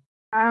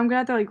 I'm gonna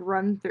have to like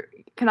run through.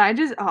 Can I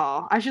just?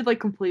 Oh, I should like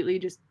completely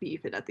just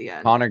beef it at the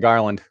end. Connor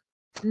Garland.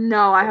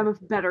 No, I have a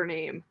better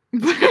name. You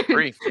got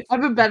three. I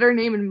have a better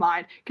name in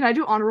mind. Can I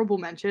do honorable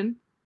mention?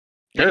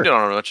 Yeah, you Sure. did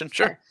honorable mention.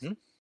 Sure. Okay.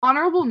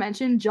 Honorable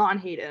mention John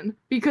Hayden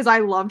because I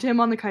loved him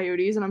on the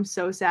Coyotes and I'm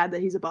so sad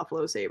that he's a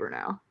Buffalo Sabre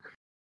now.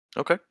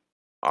 Okay.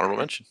 Honorable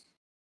mention.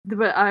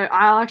 But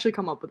I'll actually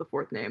come up with a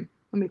fourth name.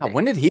 Let me think.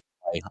 When did he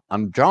play?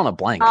 I'm drawing a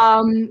blank.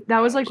 That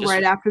was like Just-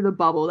 right after the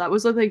bubble. That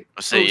was like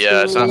Let's see.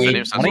 Yeah, it sounds, the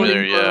name sounds 20?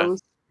 familiar. Yeah.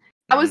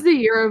 That was the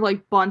year of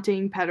like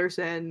Bunting,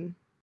 Pedersen.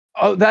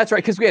 Oh, that's right,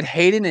 because we had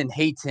Hayden and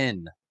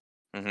Hayton.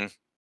 Mm-hmm.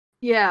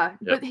 Yeah, Yep.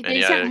 but And they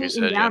yeah, sent like you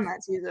Hayton said, down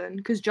that season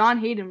because John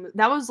Hayden.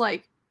 That was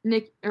like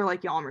Nick or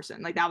like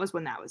Yalmerson. Like that was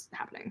when that was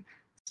happening.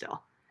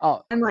 Still.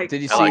 Oh, And like,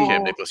 did you I like see?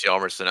 him, Nicholas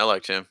Yalmerson. I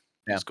liked him.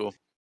 Yeah. He's cool.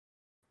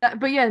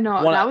 But yeah, no,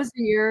 One- that was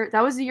the year.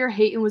 That was the year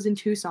Hayton was in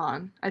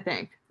Tucson, I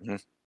think.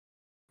 Mhm.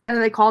 And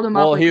they called him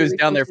Well, up. Like, he was really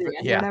down close there to for the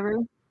end or yeah. whatever.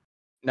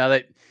 Now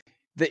that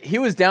he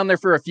was down there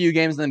for a few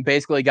games, and then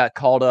basically got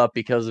called up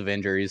because of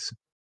injuries.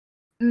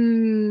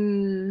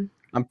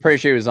 I'm pretty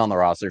sure he was on the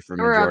roster for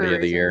the majority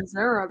of the year.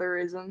 There are other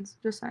reasons.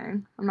 Just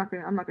saying. I'm not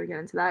gonna get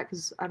into that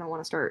because I don't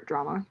want to start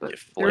drama. But Get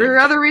there are flamed.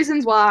 other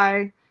reasons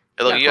why.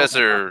 Hey, look, Yeah, you guys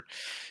call are.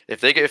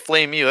 If they get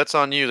flame you, that's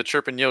on you. The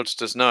Chirpin Yotes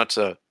does not.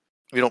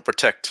 We don't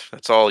protect.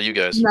 That's all you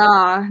guys.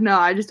 Nah, no,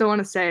 I just don't want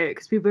to say it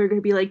because people are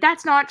gonna be like,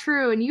 "That's not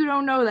true," and you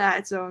don't know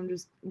that. So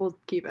we'll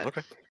keep it.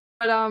 Okay.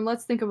 But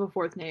let's think of a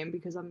fourth name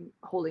because I'm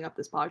holding up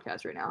this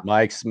podcast right now.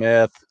 Mike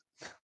Smith.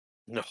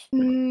 No,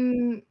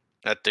 Mm.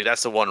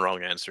 that's the one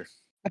wrong answer.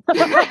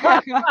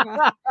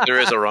 Nah, There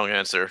is a wrong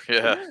answer.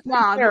 Yeah.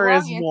 the There wrong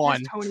is answer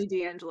one. is Tony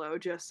D'Angelo.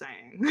 Just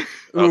saying.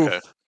 Okay.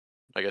 Oof.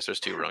 I guess there's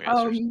two wrong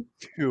answers.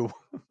 Two.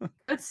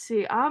 Let's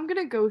see. I'm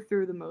gonna go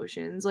through the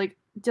motions. Like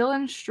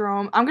Dylan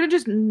Strom. I'm gonna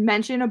just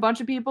mention a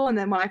bunch of people, and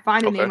then when I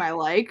find a Okay. name I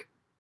like,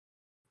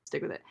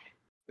 stick with it.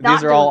 These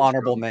Not are all Dylan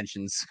honorable Strome.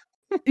 mentions.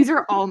 These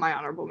are all my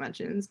honorable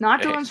mentions.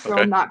 Not Dylan Thanks, Strom,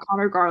 okay. not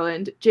Connor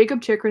Garland.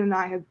 Jacob Chikrin and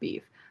I have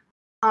beef.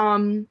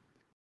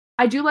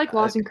 I do like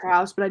Lawson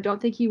Krause, but I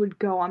don't think he would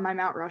go on my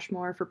Mount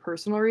Rushmore for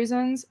personal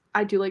reasons.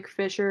 I do like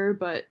Fisher,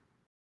 but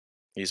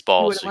He's he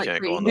bald, wouldn't so you let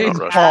can't go Clayton on the get Mount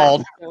a He's Rushmore. cat,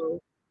 bald.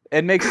 so-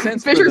 It makes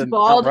sense. Fisher's for the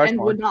bald Mount and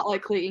Rushmore. would not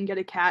let Clayton get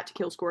a cat to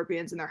kill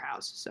scorpions in their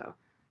house. So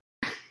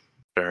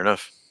Fair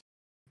enough.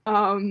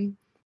 I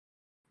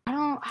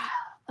don't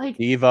like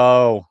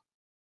Devo.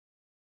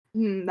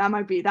 that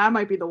might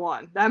be the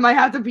one. That might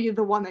have to be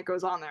the one that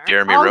goes on there.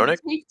 Jeremy I'll Roenick?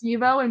 take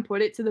Devo and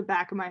put it to the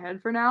back of my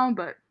head for now,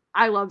 but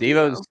I love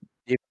Devo. Devo's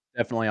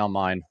definitely on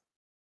mine.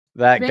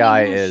 That Vinny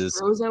guy is.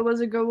 Rosa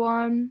was a good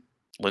one.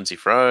 Lindsey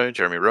Fry,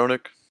 Jeremy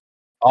Roenick,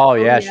 Oh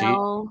yeah,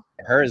 O'Neill.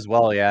 her as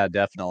well. Yeah,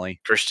 definitely.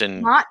 Christian.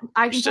 Not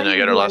I can Kristen, tell I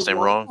you got her who last name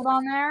won't wrong. put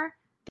on there.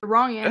 The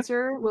wrong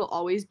answer will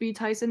always be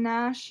Tyson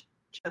Nash.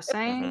 Just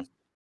saying.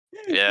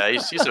 Yeah,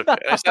 he's okay.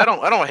 I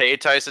don't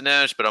hate Tyson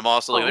Nash, but I'm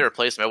also like, Oh. they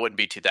replaced him. I wouldn't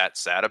be too that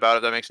sad about it.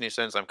 If that makes any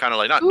sense. I'm kind of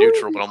like not Ooh.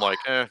 neutral, but I'm like,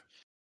 I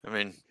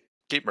mean,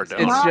 keep her down.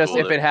 It's Not just cool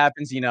if with it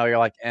happens, you're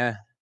like, eh.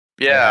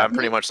 Yeah, I'm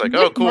pretty much like,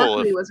 oh, Nick cool.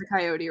 Merkley was a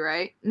Coyote,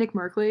 right? Nick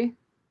Merkley.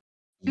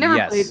 He never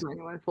played Yes. for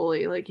anyone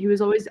fully. Like he was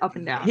always up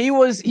and down. He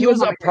was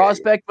was a on a Coyote.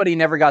 prospect, but he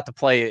never got to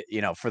play,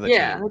 for the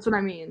Yeah, team. that's what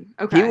I mean.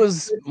 Okay. He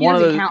was He one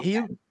of doesn't the count he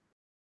then.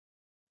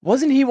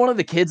 wasn't he one of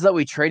the kids that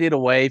we traded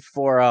away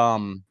for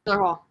Taylor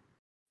Hall.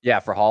 yeah,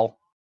 for Hall.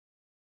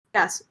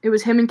 Yes, it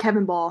was him and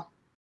Kevin Ball.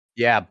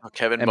 Yeah. Oh,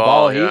 Kevin And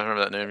Ball, Ball, yeah, I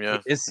remember that name. Yeah,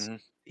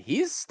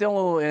 he's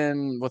still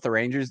in with the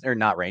Rangers or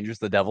not Rangers,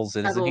 the Devils,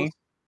 isn't he?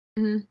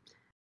 Mm-hmm.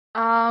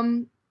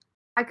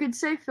 I could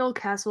say Phil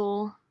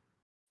Kessel.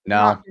 No.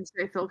 Not gonna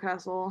say Phil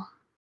Kessel.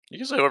 You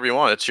can say whatever you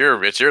want. It's your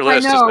list. I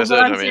know, That's but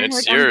it. I'm I mean, saying it's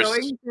like yours. I'm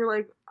going through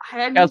like I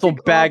had Kessel to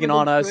think bagging of,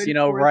 like, on a us, good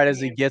right fourth as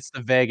he name. gets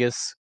to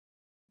Vegas.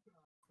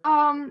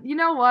 You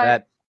know what?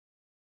 That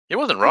He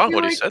wasn't I wrong feel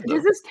what he like, said though.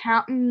 does this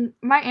count?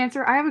 My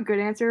answer, I have a good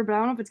answer, but I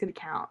don't know if it's gonna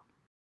count.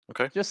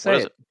 Okay, just what say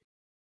is it.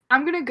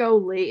 I'm gonna go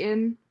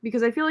Clayton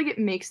because I feel like it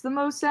makes the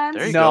most sense.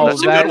 There you No, go.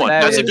 That's a good one.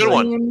 that That's a is good a-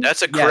 one.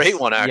 That's a great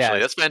one, actually.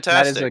 yes, That's that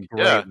fantastic. is a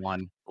great Yeah.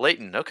 one.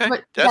 Clayton. Okay.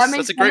 But That's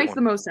that a great makes one.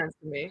 the most sense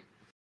to me.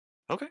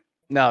 Okay.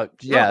 No,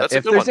 yeah. that's a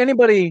If good there's one.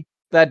 anybody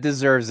that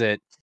deserves it,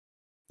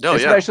 No, yeah.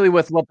 especially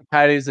with what the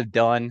Coyotes have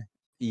done,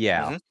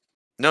 yeah. Mhm.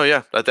 No,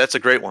 yeah. That's a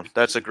great one.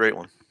 That's a great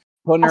one.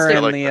 Putting I'll her stick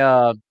in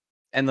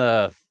with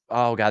the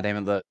oh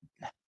goddamn it,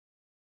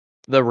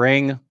 the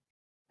ring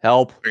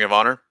help. Ring of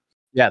Honor.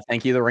 Yeah,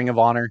 thank you, the Ring of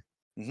Honor.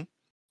 Mhm.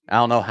 I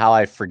don't know how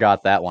I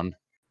forgot that one.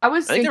 I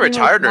was I think they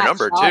thinking like retired their Matt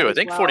number Shot too. I as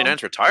think well.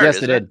 49's retired, Yes,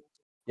 it isn't did. it?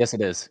 Yes,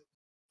 it is.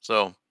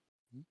 So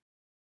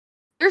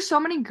There's so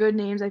many good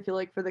names I feel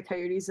like for the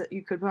Coyotes that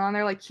you could put on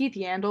there. Like Keith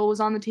Yandel was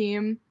on the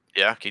team.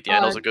 yeah, Keith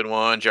Yandel's a good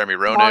one. Jeremy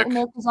Roenick. Martin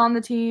was on the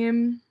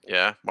team.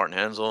 Yeah, Martin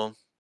Hensel.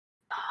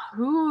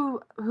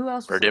 Who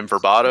else was Radim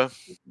like, Verbata.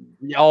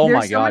 Oh there's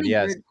my so god, many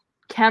yes. good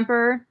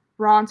Kemper,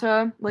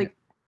 Ronta, like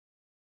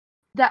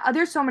that.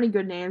 There's so many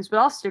good names, but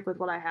I'll stick with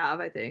what I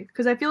have. I think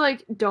because I feel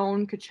like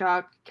Doan,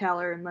 Kachuk,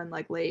 Keller, and then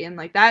like Clayton,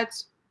 like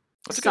that's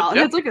That's a solid. good.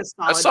 Yeah, That's like a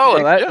solid. that's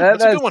solid. No, pick.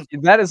 That's a good one.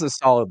 that is a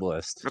solid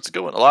list. That's a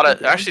good one. A lot of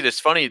Thank you. actually, it's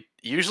funny.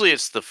 Usually,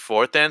 it's the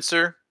fourth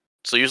answer.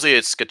 So usually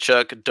it's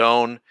Kachuk,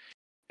 Doan,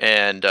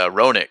 and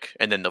Roenick,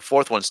 and then the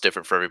fourth one's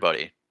different for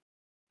everybody.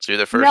 So you're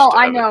the first. No, to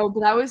I have it. know,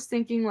 but I was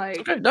thinking like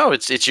Okay, no,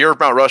 it's your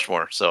Mount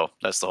Rushmore. So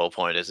that's the whole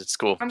point. Is it's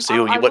cool.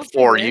 So I will what say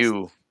for this.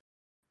 you?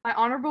 My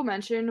honorable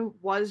mention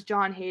was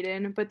John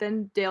Hayden, but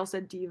then Dale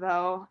said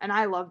Devo, and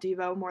I love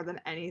Devo more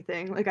than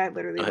anything. Like I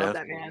literally Oh, love yeah.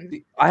 that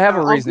man. I have So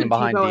a I'll reasoning put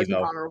behind Devo as an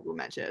Devo. honorable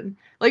mention.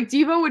 Like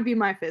Devo would be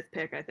my fifth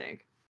pick, I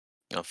think.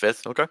 No,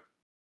 fifth. Okay.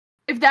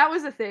 If that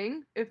was a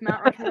thing, if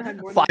Mount Rushmore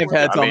had more than Five four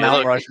heads picks, on mean, Mount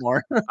look,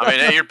 Rushmore. I mean,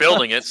 hey, you're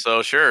building it,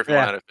 so sure. If you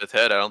Yeah. want to add a fifth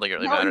head, I don't think it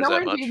really matters no that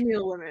one much. gave me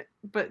a limit,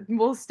 but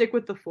we'll stick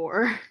with the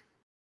four.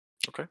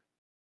 Okay.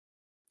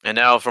 And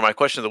now for my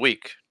question of the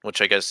week,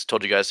 which I guess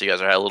told you guys, so you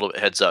guys are had a little bit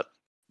heads up.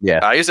 Yeah.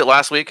 I used it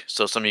last week,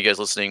 so some of you guys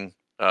listening,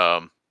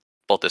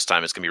 both this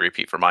time it's gonna be a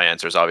repeat for my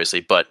answers,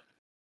 obviously. But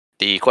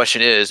the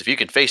question is, if you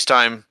can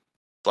FaceTime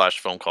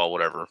 / phone call,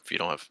 whatever, if you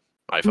don't have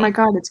iPhone. Oh my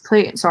god, it's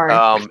Clayton. Sorry.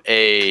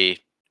 A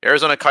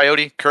Arizona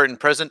Coyote, current and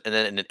present, and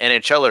then an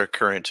NHLer,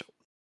 current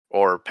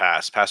or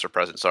past or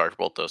present. Sorry for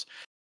both those.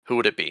 Who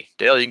would it be?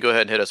 Dale, you can go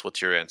ahead and hit us.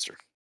 What's your answer?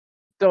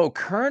 So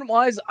current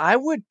wise, I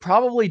would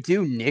probably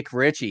do Nick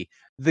Ritchie.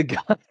 The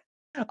guy.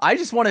 I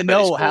just want to Bet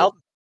he's know cool. how.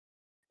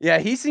 Yeah,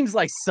 he seems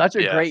like such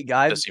a Yeah, great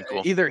guy. does seem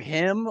cool. Either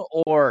him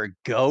or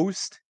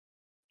Ghost.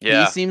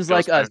 Yeah, He seems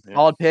Ghost like a Man, yeah.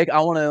 solid pick.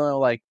 I want to know,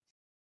 like,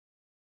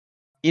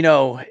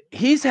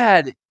 he's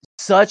had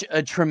such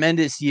a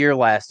tremendous year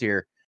last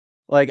year.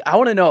 Like, I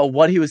want to know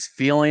what he was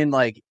feeling,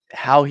 like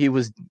how he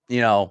was,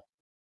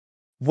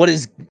 what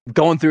is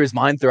going through his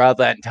mind throughout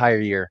that entire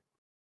year.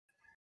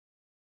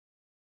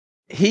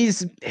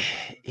 He's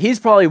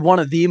probably one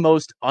of the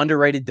most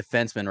underrated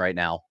defensemen right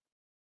now.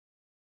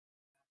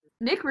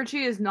 Nick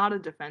Ritchie is not a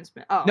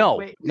defenseman. Oh, No,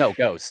 wait. no,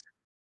 Ghost.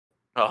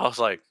 Oh, I was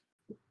like,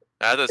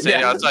 I was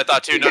saying, Yeah. I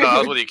thought too. No, I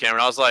was with you,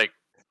 Cameron. I was like,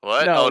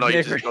 what? No, oh no, you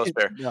Nick just Ritchie. Ghost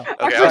Bear. No. Okay, I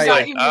I was forgot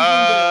like, you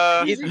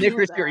mentioned it. Nick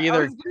Ritchie or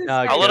either.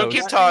 I'll let him Ghost.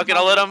 keep talking.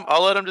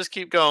 I'll let him just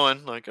keep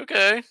going. Like,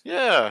 okay,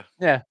 yeah.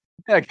 Yeah.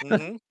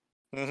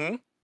 Mm-hmm. Mm-hmm.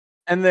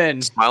 And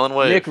then Smiling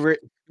wave.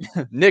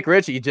 Nick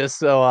Ritchie, just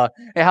so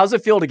hey, how's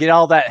it feel to get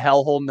all that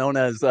hellhole known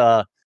as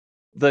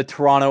the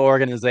Toronto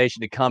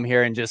organization to come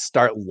here and just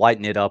start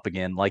lighting it up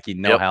again like you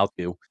know how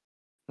to?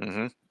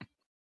 Mm-hmm.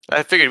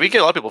 I figured we get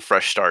a lot of people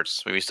fresh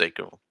starts. We used to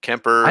go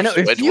Kemper, I know,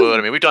 if Wedgwood.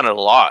 I mean, we've done it a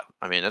lot.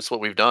 I mean, that's what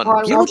we've done. Oh,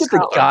 I If you love look at the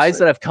Trout, guys actually.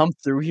 that have come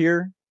through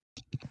here,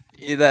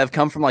 that have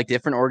come from like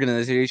different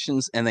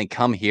organizations and then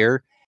come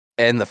here,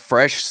 and the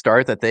fresh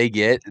start that they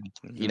get,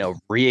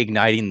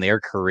 reigniting their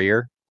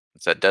career.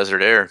 It's that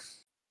desert air.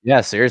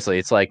 Yeah, seriously,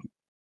 it's like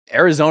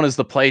Arizona's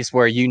the place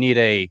where you need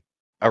a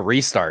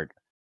restart,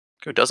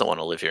 Who doesn't want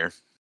to live here?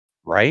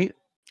 right?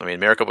 I mean,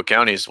 Maricopa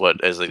County is like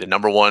the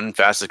number one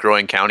fastest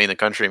growing county in the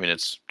country. I mean,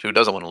 it's who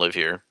doesn't want to live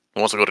here?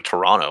 Who wants to go to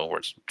Toronto? Where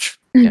it's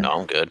no,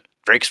 I'm good.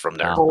 Drake's from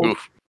there. No.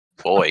 Oof,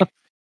 boy,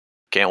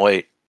 can't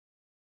wait.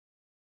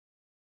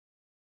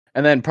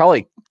 And then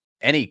probably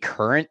any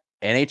current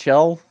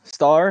NHL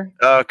star.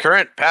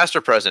 Current, past,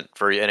 or present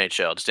for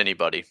NHL? Just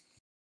anybody.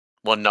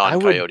 One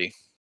non-Coyote.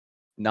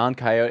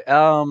 Non-Coyote.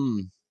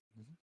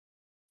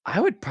 I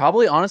would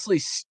probably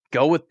honestly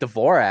go with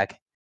Dvorak.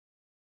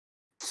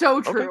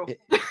 So true. Okay.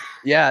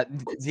 Yeah,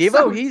 Devo.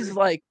 So he's true.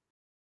 like,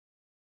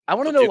 I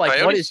want to So know two like what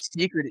Coyotes? his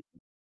secret.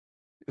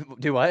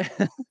 Do what?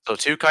 So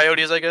two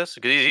Coyotes, I guess.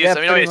 Because he's, Yeah, I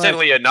mean, pretty he's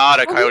technically not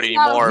a Well, Coyote he's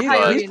not a anymore,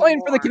 Coyote. but he's playing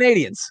for the anymore.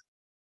 Canadians.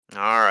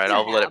 all right, He's a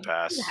I'll let it hab.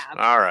 pass. He's a hab.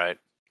 All right,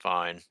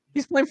 fine,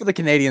 He's playing for the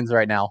Canadians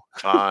right now.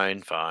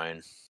 fine.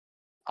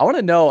 I want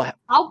to know.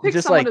 I'll pick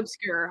just someone like,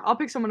 obscure. I'll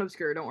pick someone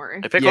obscure. Don't worry.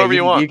 Hey, pick yeah, whoever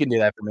you want. You can do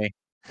that for me.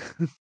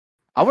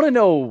 I want to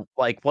know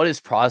like what his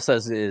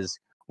process is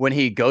when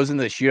he goes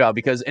into the shootout,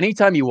 because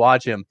anytime you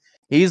watch him,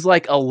 he's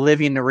like a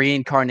living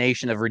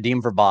reincarnation of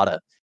Radim Verbata.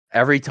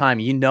 Every time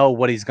you know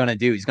what he's going to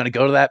do. He's going to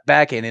go to that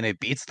backhand and it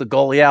beats the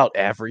goalie out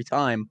every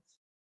time.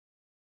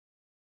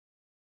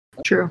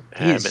 True. Yeah,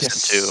 I He's miss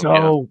just him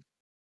too.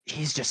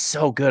 he's just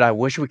so good. I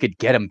wish we could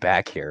get him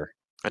back here.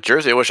 A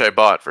jersey I wish I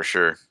bought for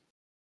sure.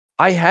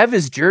 I have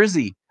his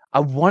jersey. I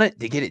wanted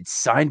to get it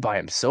signed by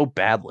him so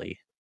badly.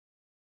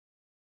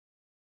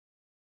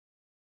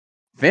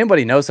 If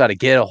anybody knows how to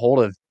get a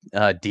hold of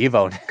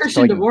Devo,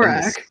 Christian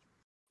Dvorak.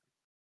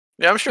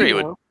 Yeah, I'm sure he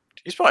would. Devo.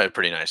 He's probably a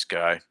pretty nice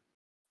guy.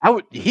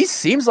 He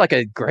seems like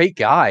a great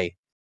guy.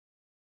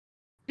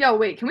 Yo,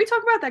 wait, can we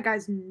talk about that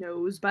guy's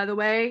nose, by the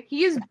way?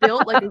 He is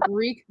built like a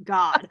Greek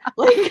god.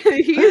 Like,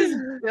 he is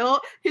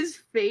built,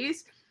 his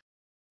face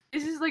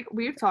is just like,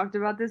 we've talked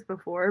about this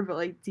before, but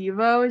like,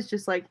 Devo is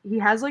just like, he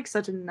has like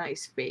such a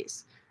nice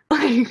face.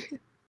 Like,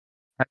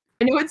 I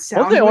know it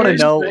sounds thing I wanna weird,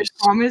 know- but I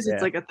promise Yeah.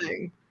 it's like a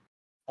thing.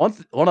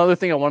 One other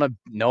thing I want to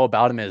know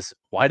about him is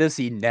why does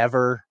he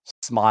never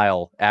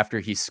smile after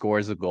he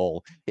scores a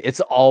goal? It's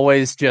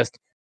always just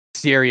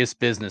serious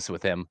business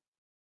with him.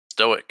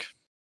 Stoic.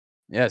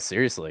 Yeah,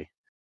 seriously.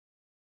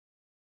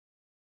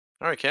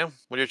 All right, Cam.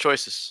 What are your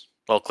choices?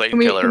 Well, Clayton Can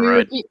we, Keller, can we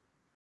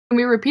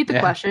right? repeat the Yeah.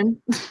 question?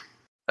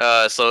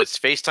 So it's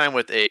FaceTime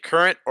with a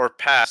current or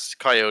past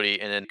Coyote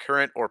and then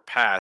current or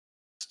past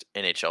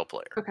NHL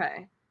player.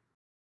 Okay.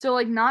 So,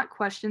 like, not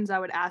questions I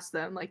would ask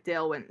them, like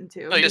Dale went into.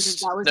 No, you because just-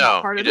 that was no,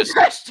 not part you of the just-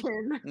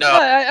 question.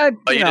 No,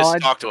 you you know, just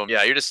talk to him.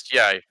 Yeah, you just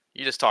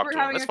talk We're to him.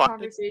 having That's a fine.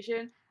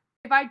 conversation.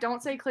 If I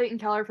don't say Clayton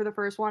Keller for the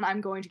first one, I'm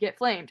going to get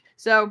flamed.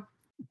 So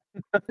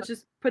let's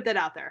just put that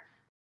out there.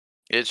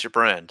 It's your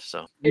brand,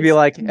 so you'd be It's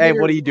like, "Hey, what are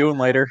literally you doing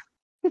later?"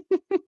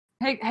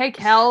 Hey,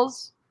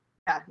 Kells.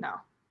 Yeah, no.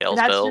 Hells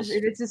That's bells.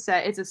 just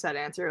it's a set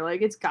answer.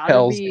 Like it's gotta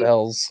Bells, be.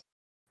 bells.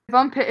 If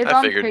I'm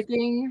I figured.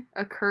 picking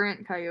a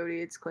current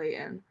Coyote, it's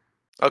Clayton.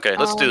 Okay,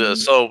 let's do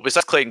this. So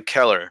besides Clayton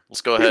Keller,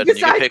 let's go ahead and you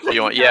can Besides pick who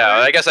you want. Clayton Yeah,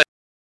 Keller? I guess I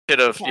should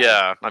have. Okay.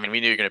 Yeah, I mean, we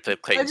knew you were gonna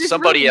pick Clayton. It's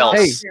Somebody really not else.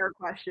 a Hey, fair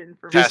question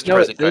for Past me. Just know at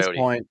present this Coyote.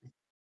 point,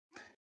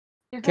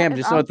 If Cam, if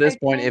just know I'm at this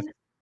point, picking-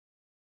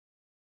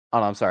 oh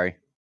no, I'm sorry.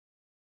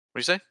 What do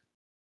you say?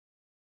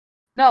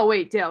 No,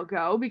 wait, Dale,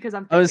 go because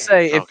I'm. I was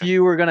gonna say, if Okay.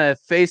 you were gonna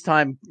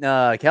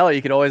FaceTime Keller,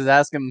 you could always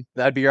ask him.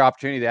 That'd be your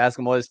opportunity to ask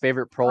him what his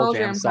favorite Pearl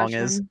Jam song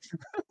is.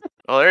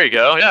 Oh, there you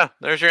go. Yeah,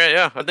 there's your.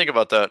 Yeah, I think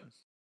about that.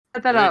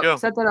 Set that There you up. go.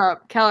 Set that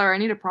up, Keller. I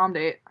need a prom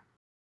date.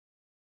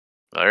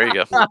 There you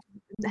go.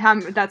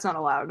 That's not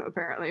allowed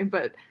apparently,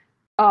 but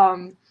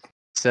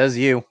Says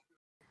you.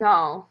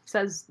 no,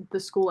 says the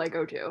school I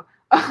go to.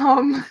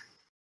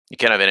 You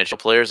can't have NHL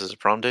players as a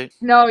prom date.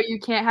 No, you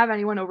can't have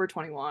anyone over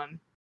 21.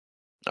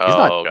 Oh,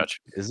 not- gotcha.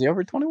 Is he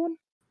over 21?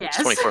 Yes.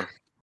 It's 24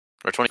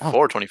 or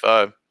 24,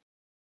 25.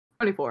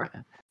 24.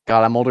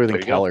 God, I'm older than There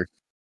you go. Keller.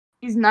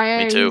 He's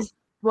nine. Me too. He's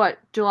what?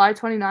 July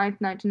 29th,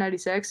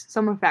 1996.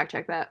 Someone fact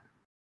check that.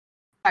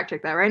 Fact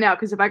check that right now,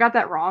 because if I got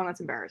that wrong, that's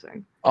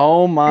embarrassing.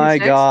 Oh my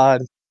 36?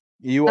 God,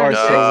 you are so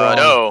 36? wrong.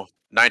 No,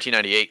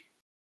 1998.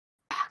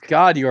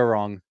 God, you are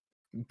wrong.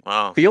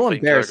 Wow. Feel Clayton Keller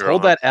embarrassed. girl,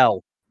 Hold huh? that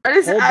L. That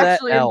is Hold that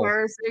actually L.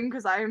 embarrassing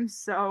because I am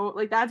so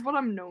like that's what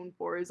I'm known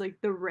for is like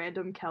the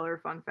random Keller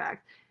fun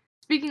fact.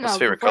 Speaking What's of,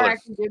 favorite before I color?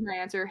 actually give my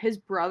answer, his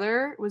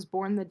brother was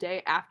born the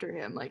day after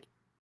him, like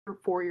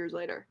 4 years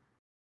later.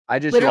 I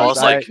just Literally, Well,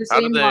 it's like, the how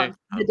did same they- month,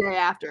 the day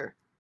after.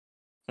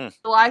 Hmm.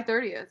 July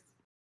 30th.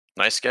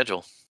 Nice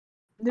schedule.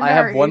 I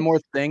have Very- one more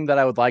thing that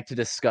I would like to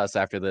discuss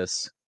after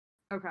this.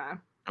 Okay.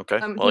 Okay.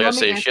 So Well, I let gotta me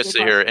say, answer she has the to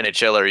say her question.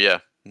 NHLer, yeah.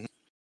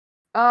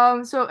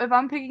 So if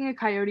I'm picking a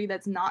Coyote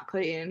that's not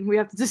Clayton, we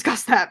have to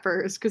discuss that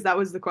first because that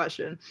was the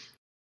question.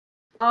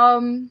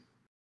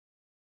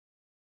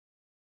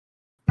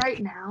 Right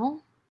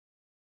now,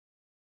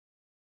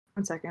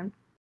 1 second.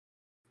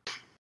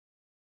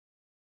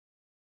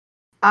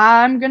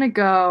 I'm gonna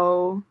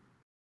go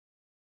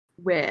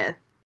with.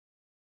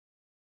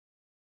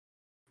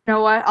 You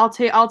know what? I'll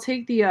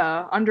take the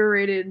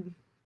underrated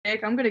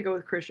pick. I'm gonna go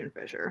with Christian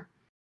Fisher.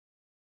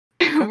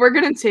 We're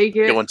gonna take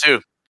it. Good one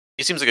too.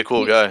 He seems like a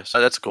cool guy,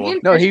 so that's a cool Me one.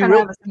 and No, Fish he kind of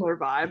really- have a similar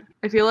vibe.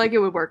 I feel like it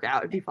would work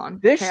out. It'd be fun.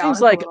 This Chaotic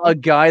seems like little. a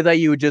guy that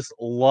you would just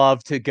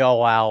love to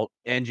go out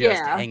and just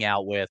Yeah. hang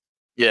out with.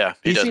 Yeah,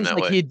 He does in seems that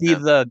like way. he'd be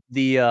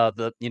Yeah.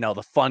 the you know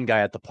the fun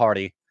guy at the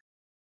party.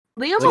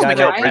 Liam The guy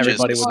that O'Brien.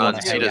 everybody is would fun want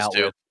to Sons, he hang too. does out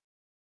too. with.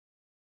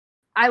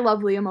 I love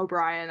Liam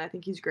O'Brien. I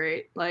think he's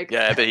great. Like,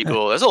 Yeah, I bet he's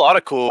cool. There's a lot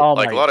of cool, Oh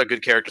like my- a lot of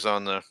good characters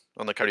on the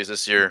Coyotes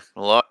this year.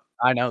 A lot.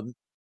 I know.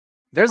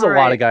 There's a All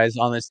lot right. of guys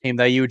on this team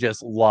that you would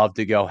just love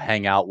to go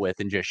hang out with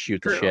and just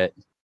shoot the True. shit.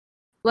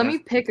 let Yeah. me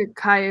pick a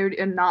Coyote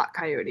and not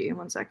Coyote.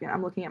 1 second.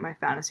 I'm looking at my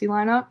fantasy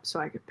lineup so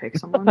I could pick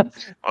someone.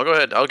 I'll go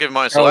ahead. I'll give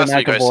mine. So Charlie last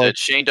week I McAvoy. said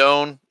Shane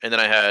Doan, and then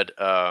I had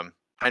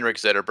Heinrich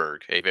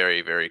Zetterberg, a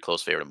very, very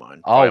close favorite of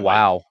mine. Oh Probably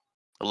wow.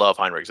 I love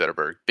Heinrich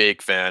Zetterberg.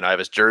 Big fan. I have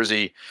his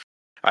jersey.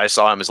 I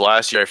saw him his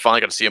last year. I finally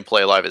got to see him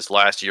play live his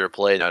last year of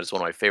play. And that is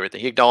one of my favorite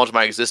things. He acknowledged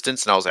my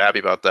existence, and I was happy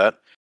about that.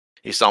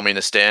 He saw me in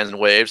the stands and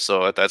waved,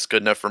 so that's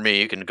good enough for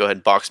me. You can go ahead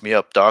and box me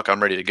up, Doc.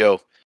 I'm ready to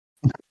go.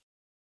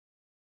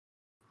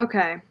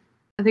 Okay.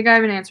 I think I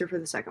have an answer for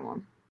the second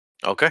one.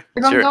 Okay. If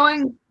Let's I'm hear it.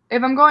 going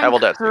How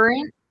about that, too?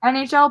 current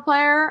NHL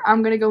player,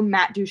 I'm gonna go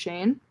Matt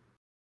Duchene.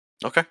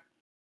 Okay.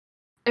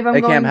 If I'm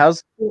Hey going Cam,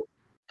 how's? Oh,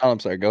 I'm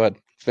sorry. Go ahead.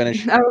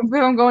 Finish. if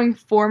I'm going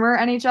former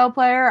NHL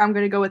player, I'm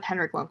gonna go with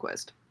Henrik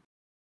Lundqvist.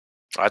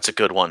 That's a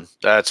good one.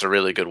 That's a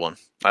really good one.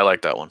 I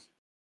like that one.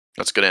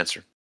 That's a good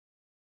answer.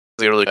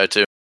 That's a really good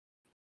too.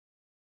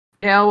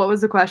 Yeah, what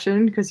was the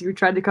question? Because you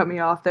tried to cut me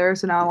off there,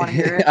 so now I want to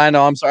hear it. I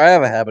know. I'm sorry. I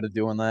have a habit of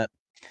doing that.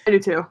 I do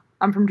too.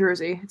 I'm from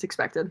Jersey. It's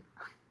expected.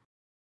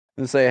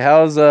 And say,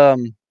 how's our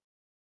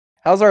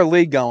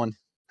league going?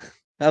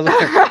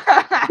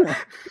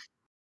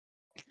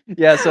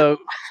 Yeah, so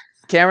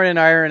Cameron and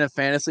I are in a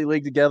fantasy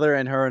league together,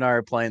 and her and I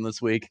are playing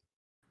this week.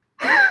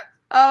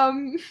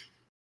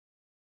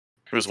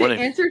 Who's to winning?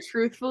 answer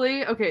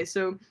truthfully, okay,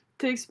 so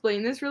to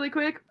explain this really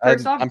quick,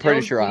 first off, I'm pretty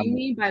Dale's sure beating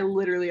me by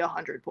literally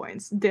 100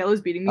 points. Dale is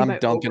beating me I'm by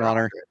dunking over on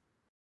her.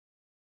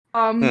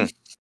 100.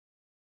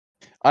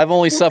 I've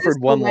only This is suffered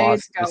the one way loss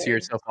it's this year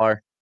going. so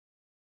far.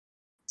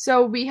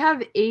 So we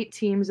have 8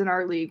 teams in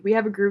our league. We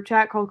have a group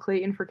chat called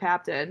Clayton for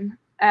Captain,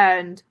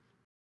 and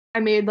I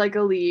made like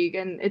a league,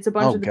 and it's a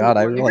bunch Oh of the God,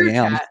 I people in the really group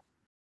am. chat.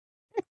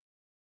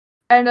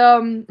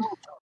 And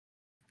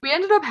we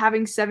ended up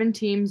having 7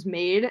 teams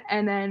made,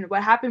 and then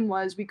what happened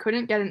was we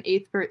couldn't get an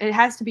 8th person. It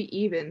has to be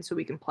even so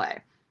we can play,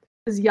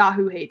 because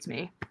Yahoo hates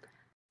me.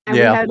 And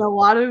we had a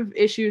lot of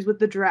issues with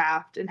the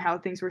draft and how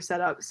things were set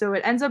up. So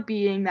it ends up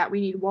being that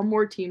we need one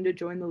more team to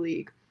join the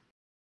league.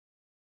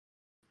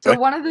 So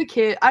one of the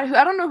kids, I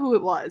don't know who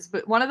it was,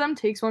 but one of them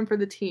takes one for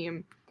the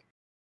team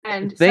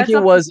and I think sets it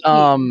up was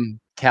the team.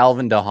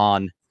 Calvin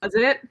DeHaan. Was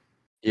it?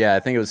 Yeah,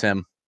 I think it was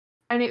him.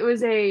 And it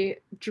was a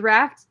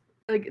draft.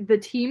 Like the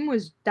team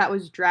that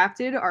was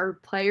drafted are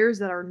players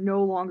that are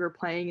no longer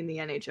playing in the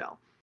NHL.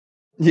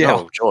 Yeah.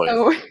 Oh, joy.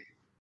 So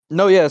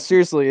no, yeah,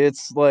 seriously,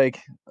 it's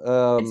like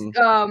it's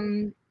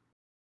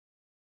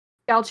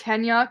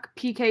Galchenyuk,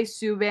 PK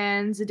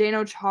Subban,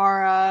 Zdeno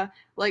Chara,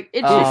 like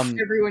it's just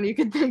everyone you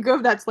could think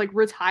of that's like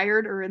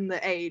retired or in the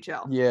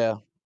AHL. Yeah.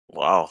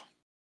 Wow.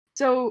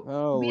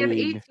 So we have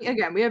 8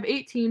 again. We have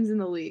 8 teams in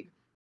the league.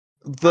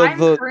 I'm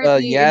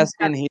currently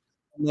Yaskin, he's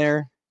in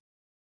there.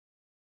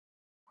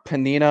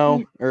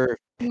 Panino or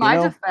in my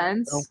Pino?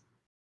 defense,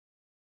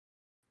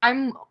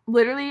 I'm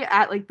literally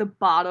at like the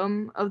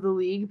bottom of the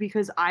league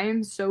because I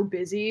am so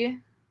busy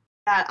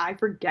that I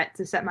forget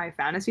to set my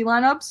fantasy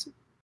lineups.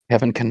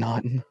 Kevin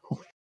Connaughton.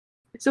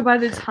 So by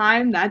the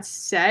time that's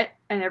set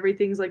and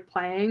everything's like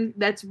playing,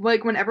 that's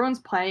like when everyone's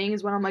playing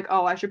is when I'm like,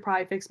 oh, I should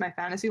probably fix my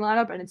fantasy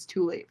lineup, and it's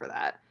too late for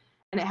that.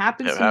 And it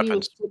happens to me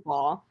with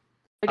football.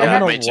 Like I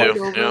got me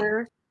too.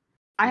 over.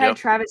 I had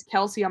Travis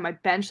Kelce on my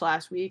bench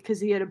last week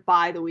because he had a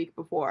bye the week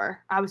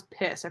before. I was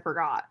pissed. I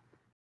forgot.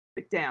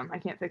 Like, damn, I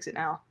can't fix it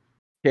now.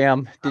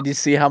 Cam, did you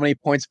see how many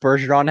points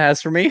Bergeron has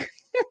for me?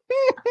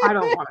 I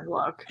don't want to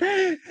look.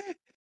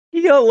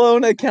 He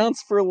alone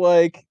accounts for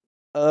like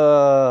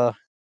one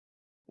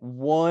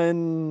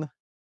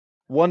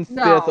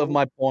fifth of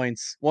my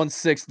points.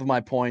 1/6 of my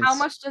points. How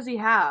much does he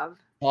have?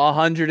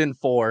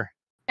 104.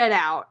 Get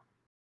out.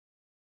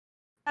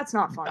 That's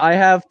not funny. I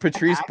have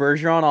Patrice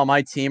Bergeron on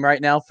my team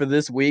right now for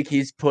this week.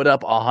 He's put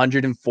up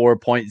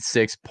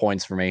 104.6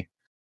 points for me.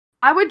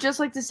 I would just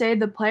like to say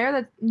the player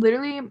that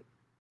literally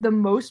the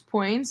most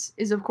points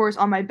is of course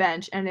on my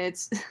bench, and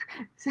it's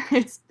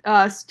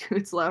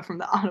Stutzla from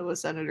the Ottawa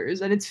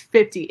Senators, and it's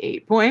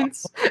 58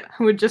 points.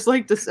 I would just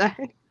like to say.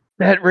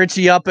 Set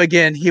Richie up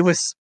again. He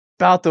was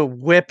about to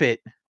whip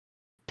it.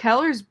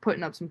 Keller's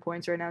putting up some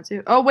points right now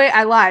too. Oh wait,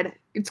 I lied.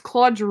 It's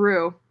Claude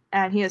Giroux,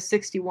 and he has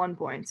 61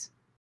 points.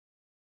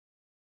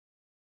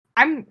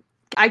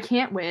 I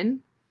can't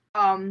win.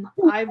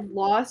 I've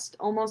lost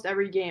almost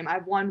every game.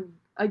 I've won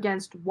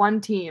against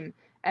one team,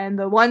 and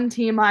the one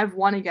team I've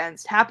won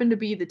against happened to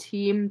be the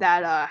team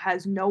that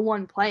has no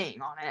one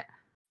playing on it.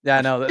 Yeah,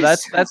 I know.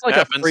 That's like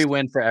a free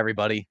win for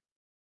everybody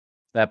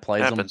that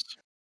plays them.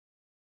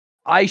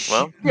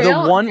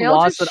 The one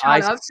loss that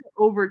I up to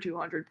over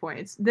 200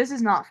 points. This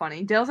is not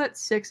funny. Dale's at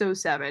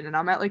 607, and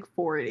I'm at like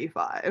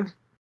 485.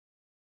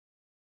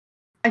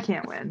 I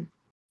can't win.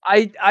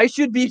 I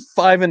should be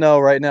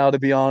 5-0 right now, to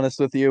be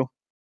honest with you.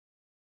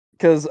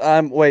 Because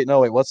I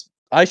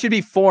should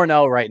be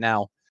 4-0 right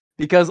now.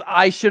 Because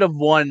I should have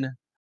won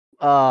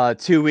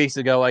 2 weeks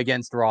ago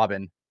against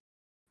Robin.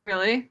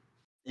 Really?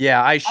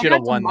 Yeah, I should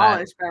have won that. I got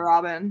demolished by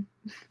Robin.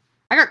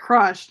 I got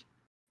crushed.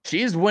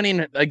 She's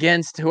winning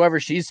against whoever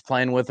she's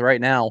playing with right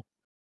now.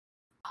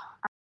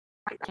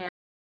 I can't.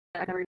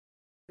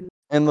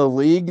 In the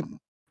league,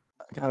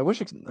 God, I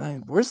wish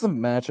where's the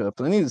matchup?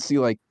 I need to see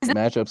like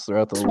matchups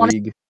throughout the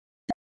league.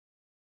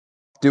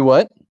 Do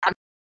what?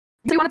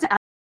 You wanted to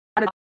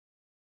add a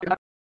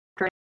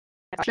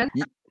question?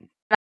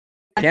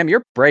 Cam,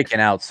 you're breaking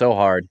out so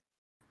hard.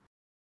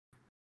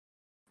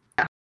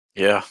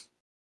 Yeah. Let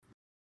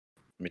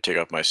me take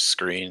off my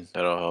screen.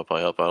 That'll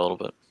probably help out a little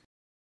bit.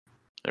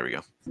 There we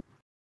go.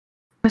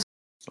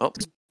 Oh,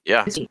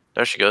 yeah.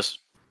 There she goes.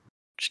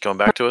 She's coming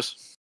back to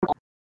us.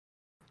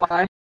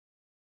 Why?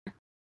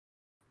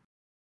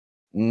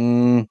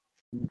 There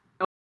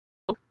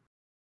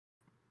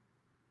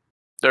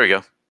we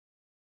go.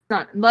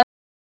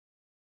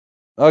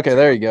 Okay,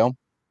 there you go.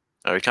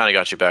 Oh, we kind of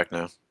got you back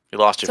now. We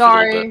lost you for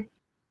a little bit.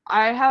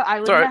 I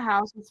live in a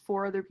house with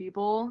 4 other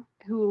people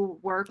who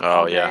work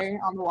all day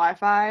on the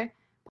Wi-Fi.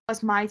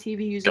 Plus, my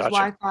TV uses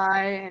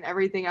Wi-Fi and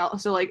everything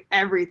else. So, like,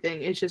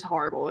 everything is just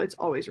horrible. It's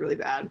always really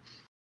bad.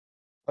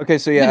 Okay,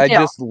 so yeah, I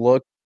just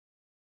looked.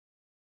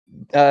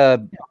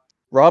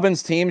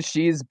 Robin's team,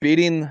 she's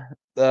beating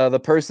the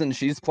person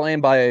she's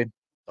playing by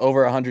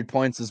over 100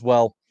 points as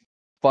well.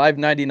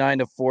 599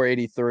 to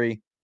 483.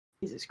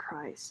 Jesus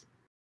Christ.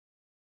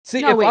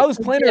 See, if I was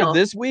playing her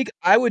this week,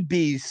 I would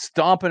be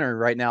stomping her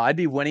right now. I'd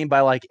be winning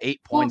by like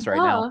 8 points right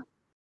now.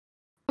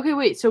 Okay,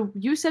 wait. So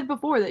you said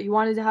before that you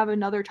wanted to have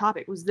another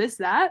topic. Was this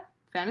that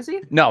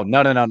fantasy? No.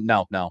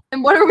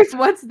 And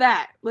what's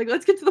that? Like,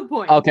 let's get to the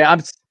point.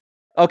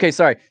 Okay,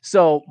 sorry.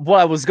 So what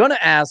I was gonna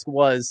ask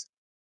was,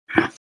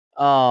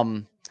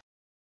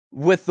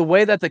 with the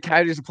way that the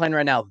Coyotes are playing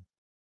right now,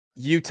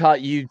 you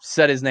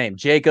said his name,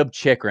 Jacob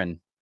Chikrin.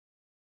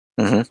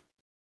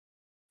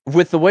 Mm-hmm.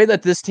 With the way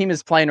that this team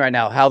is playing right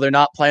now, how they're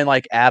not playing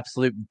like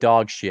absolute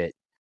dog shit,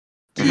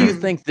 do you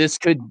think this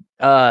could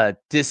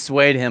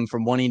dissuade him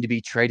from wanting to be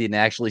traded and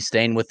actually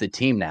staying with the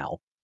team now?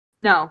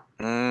 No.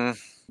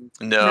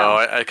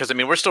 No, because I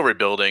mean, we're still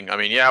rebuilding. I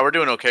mean, yeah, we're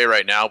doing okay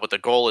right now, but the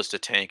goal is to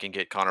tank and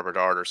get Connor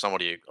Bedard or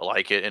somebody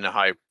like it in a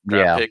high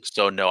draft pick.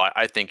 So no,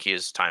 I think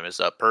his time is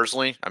up.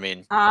 Personally, I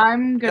mean,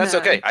 that's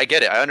okay. I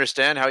get it. I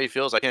understand how he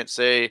feels. I can't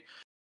say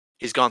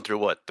he's gone through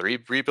what 2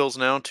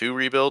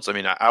 rebuilds. I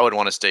mean, I would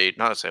want to stay.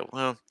 Not to say,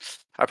 well,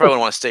 I probably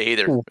wouldn't want to stay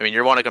either. I mean,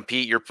 you want to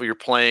compete. You're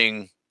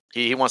playing.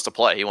 He wants to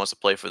play. He wants to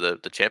play for the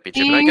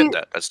championship, and I get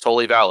that. That's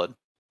totally valid.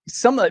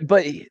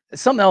 But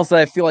something else that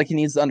I feel like he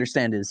needs to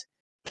understand is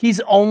he's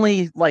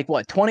only like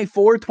what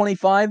 24,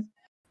 25?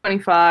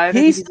 25.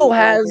 He still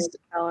has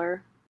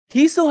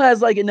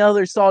like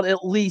another solid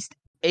at least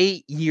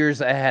 8 years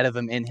ahead of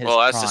him in his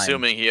that's prime.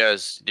 assuming he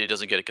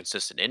doesn't get a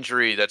consistent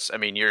injury. That's, I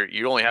mean,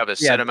 you only have a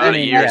set amount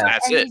of years, and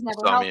that's it.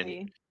 So I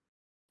mean,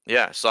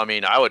 so I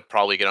mean, I would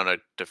probably get on a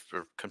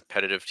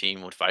competitive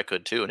team if I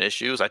could too. And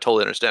issues, I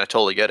totally understand. I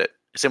totally get it.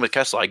 Same with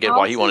Kessel. I get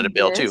why he wanted to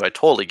bail too. I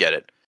totally get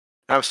it.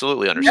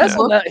 Absolutely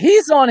understand.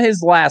 He's on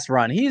his last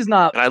run. He's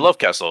not. And I love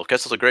Kessel.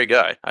 Kessel's a great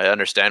guy. I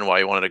understand why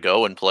he wanted to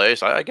go and play.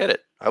 So I get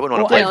it. I wouldn't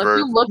want to play for. If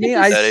you look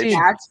at the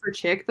stats for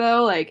Chick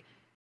though, like,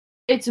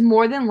 it's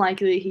more than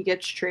likely he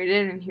gets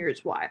traded, and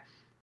here's why.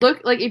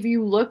 If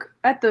you look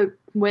at the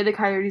way the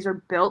Coyotes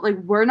are built, like,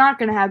 we're not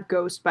gonna have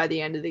Ghost by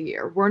the end of the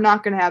year. We're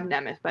not gonna have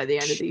Nemeth by the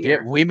end of the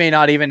year. We may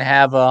not even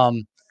have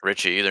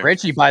Richie either.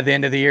 Richie by the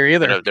end of the year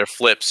either. They're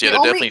flips. Yeah, they're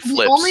definitely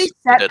flips. The only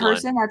set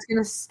person that's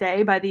gonna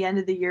stay by the end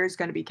of the year is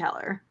gonna be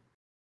Keller.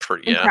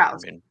 I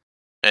mean,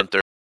 and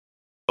third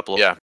couple.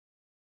 Yeah,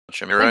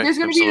 you're right. There's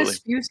gonna be a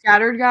few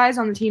scattered guys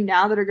on the team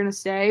now that are gonna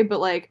stay,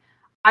 but like,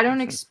 I don't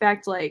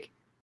expect like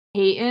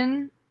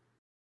Peyton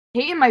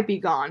might be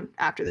gone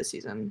after the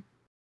season.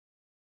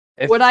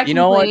 Would I complain? You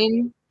know what?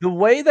 The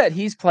way that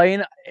he's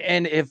playing,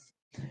 and if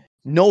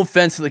no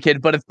offense to the kid,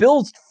 but if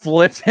Bills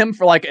flipped him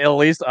for like at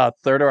least a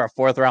 3rd or a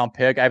 4th round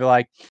pick, I'd be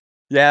like,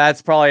 yeah,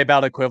 that's probably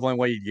about equivalent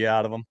what you get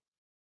out of him.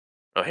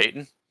 Oh,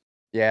 Hayden?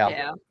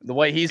 Yeah. The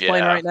way he's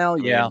playing right now,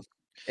 feel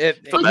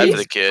bad for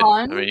the kid.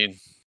 I mean,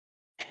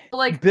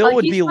 Bill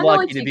would be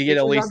lucky to get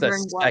at least a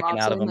second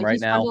out of him right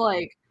now.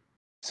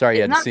 Sorry,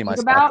 you had to see my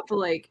stuff. But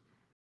like,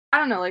 I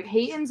don't know, like,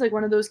 Hayden's like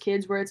one of those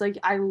kids where it's like,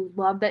 I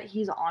love that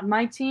he's on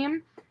my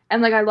team,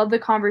 and like, I love the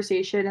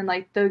conversation and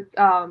like the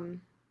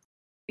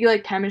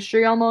like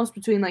chemistry almost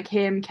between like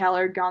him,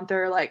 Keller,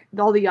 Gunther, like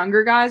all the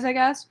younger guys, I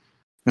guess.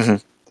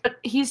 But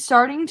he's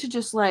starting to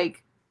just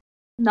like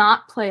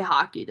not play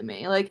hockey to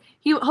me. Like,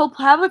 he'll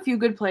have a few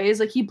good plays.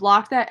 Like, he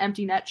blocked that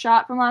empty net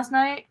shot from last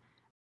night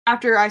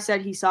after I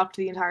said he sucked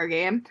the entire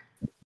game,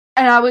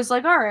 and I was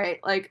like, all right,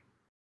 like,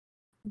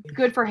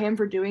 good for him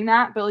for doing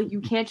that, but like,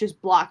 you can't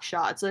just block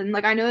shots. And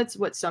like, I know that's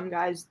what some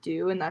guys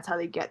do, and that's how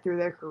they get through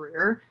their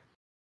career.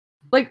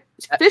 Like,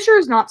 Fisher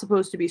is not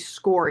supposed to be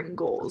scoring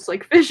goals.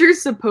 Like,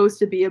 Fisher's supposed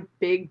to be a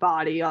big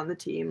body on the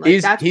team.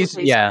 Like, he's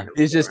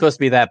just supposed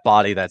to be that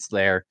body that's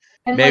there.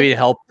 And maybe like,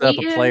 help up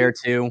a player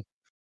too.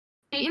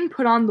 Clayton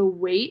put on the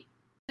weight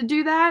to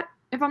do that,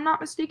 if I'm not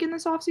mistaken,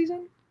 this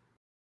offseason.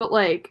 But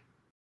like,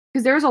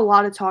 because there was a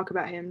lot of talk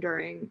about him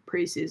during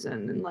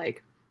preseason and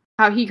like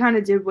how he kind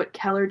of did what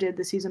Keller did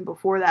the season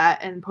before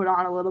that and put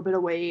on a little bit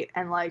of weight,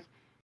 and like,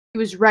 he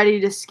was ready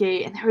to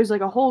skate, and there was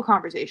like a whole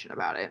conversation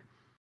about it.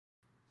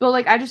 But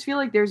like, I just feel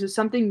like there's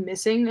something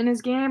missing in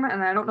his game,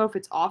 and I don't know if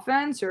it's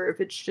offense or if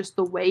it's just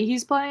the way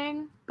he's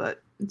playing,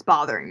 but it's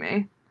bothering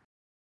me.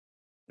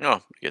 No,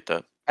 I get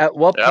that. At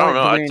what point? I don't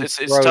know.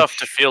 It's tough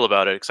to feel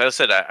about it, because I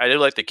said I do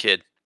like the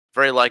kid,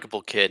 very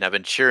likable kid, and I've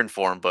been cheering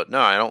for him. But no,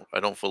 I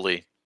don't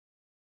fully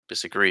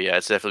disagree. Yeah,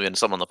 it's definitely been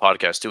some on the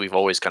podcast too. We've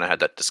always kind of had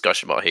that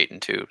discussion about Hayden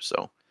too.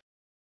 So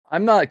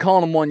I'm not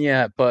calling him one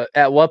yet, but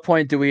at what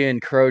point do we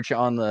encroach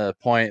on the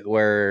point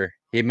where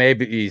he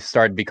maybe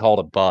started to be called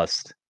a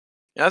bust?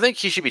 Yeah, I think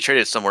he should be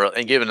traded somewhere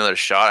and give it another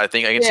shot. I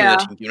think I can see the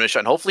team giving it a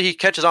shot, and hopefully he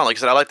catches on. Like I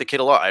said, I like the kid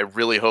a lot. I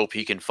really hope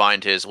he can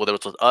find his, whether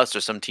it's with us or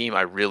some team.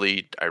 I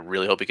really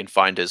hope he can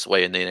find his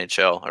way in the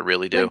NHL. I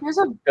really do.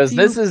 Because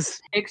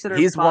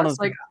he's one of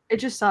like,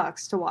 it just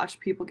sucks to watch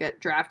people get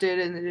drafted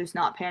and they just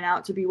not pan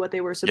out to be what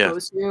they were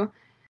supposed to.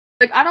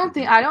 Like, I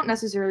don't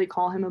necessarily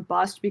call him a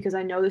bust because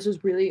I know this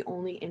is really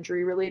only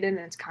injury related and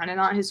it's kind of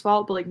not his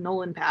fault. But like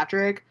Nolan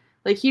Patrick,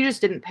 like he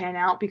just didn't pan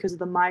out because of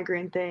the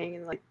migraine thing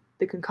and like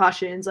the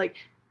concussions. Like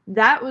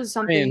that was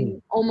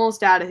something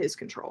almost out of his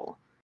control.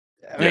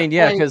 I mean,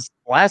 yeah, because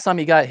last time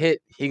he got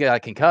hit, he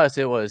got concussed.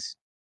 It was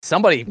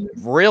somebody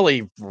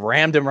really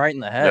rammed him right in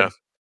the head.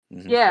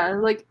 Yeah, yeah,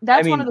 like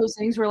that's one of those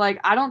things where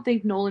like I don't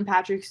think Nolan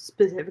Patrick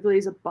specifically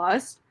is a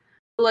bust,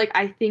 but like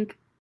I think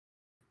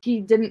he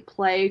didn't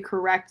play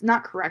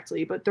not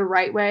correctly, but the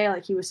right way,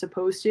 like he was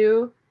supposed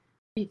to,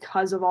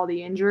 because of all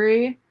the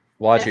injury.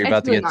 Watch, you're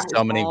about to really get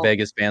so many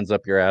Vegas fans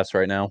up your ass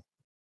right now.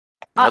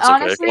 That's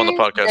honestly, okay. Go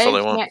on the podcast all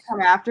they want. Can't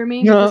come after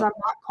me because I'm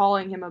not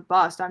calling him a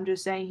bust. I'm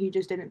just saying he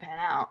just didn't pan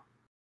out.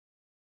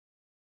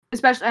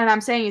 Especially, and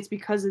I'm saying it's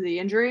because of the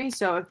injury.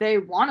 So if they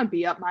want to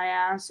be up my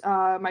ass,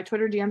 my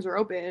Twitter DMs are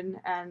open,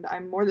 and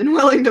I'm more than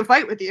willing to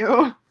fight with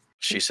you.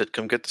 She said,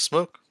 "Come get the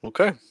smoke."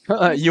 Okay.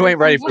 You ain't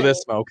ready for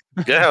this smoke.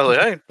 Yeah, like,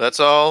 hey, that's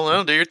all.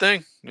 Well, do your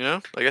thing. You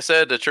know, like I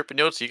said, the Chirpin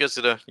Yotes. You guys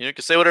gotta, you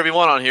can say whatever you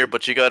want on here,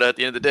 but you gotta, at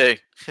the end of the day,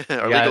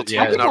 our legal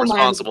team is not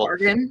responsible.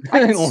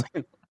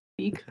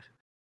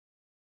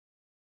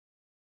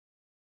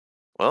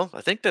 Well,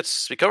 I think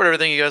we covered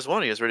everything you guys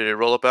want. You guys ready to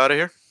roll up out of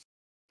here?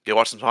 Go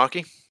watch some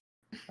hockey.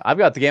 I've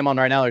got the game on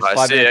right now. There's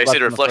 5 minutes left. I see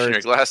the reflection in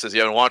your glasses. You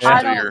haven't watched it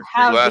through your glasses.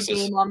 I don't have the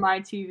game on my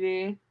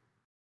TV.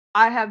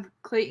 I have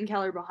Clayton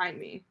Keller behind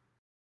me.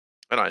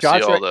 And I see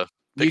all the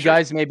pictures. You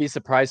guys may be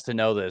surprised to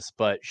know this,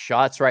 but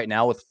shots right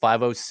now with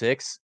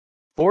 5:06,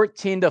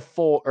 14-4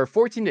 or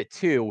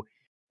 14-2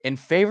 in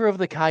favor of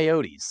the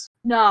Coyotes.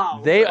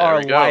 No, they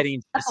are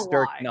lighting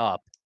Shesterkin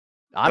up.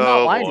 I'm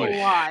not lying to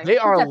you. They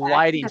are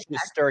lighting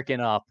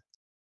Shesterkin up.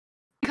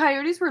 The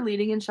Coyotes were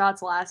leading in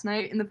shots last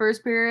night in the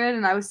first period,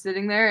 and I was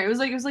sitting there. It was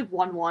like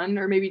 1-1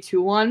 or maybe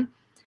 2-1.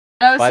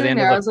 I was sitting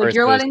there. I was like,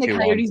 "You're letting the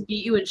Coyotes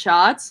beat you in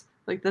shots?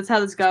 Like that's how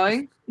this is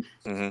going?"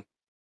 Mm-hmm.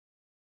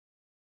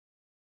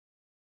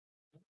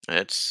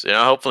 It's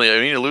hopefully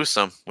we need to lose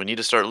some. We need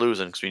to start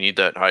losing because we need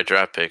that high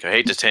draft pick. I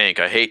hate to tank.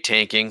 I hate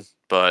tanking,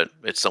 but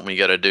it's something you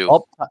got to do.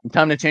 Oh,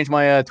 time to change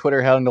my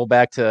Twitter handle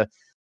back to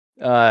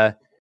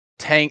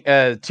tank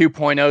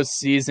 2.0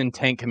 season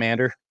tank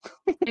commander.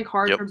 Tank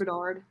hard for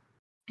Bedard.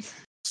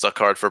 Suck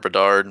hard for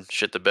Bedard.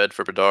 Shit the bed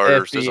for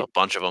Bedard. There's a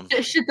bunch of them.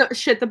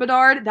 Shit the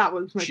Bedard. That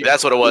was my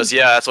That's what it was.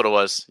 Yeah, that's what it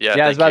was. Yeah.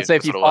 Yeah, I was about to say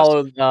if you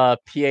follow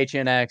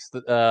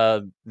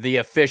PHNX, the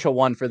official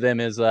one for them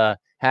is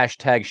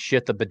hashtag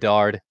shit the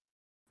Bedard.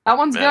 That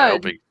one's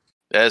good.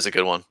 That is a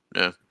good one.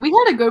 Yeah. We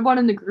had a good one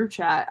in the group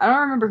chat. I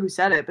don't remember who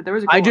said it, but there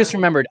was a good I just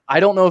remembered. I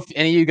don't know if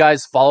any of you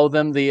guys follow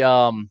them, the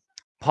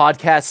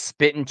podcast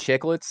Spittin'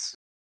 Chicklets.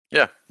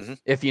 Yeah. Mm-hmm.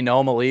 If you know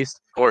them at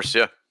least. Of course,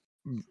 yeah.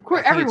 Of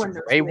course, everyone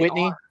knows. Ray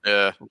Whitney?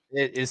 Yeah.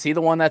 Is he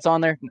the one that's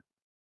on there?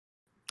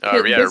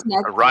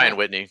 Ryan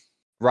Whitney.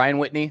 Ryan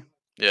Whitney?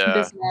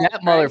 Yeah.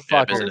 That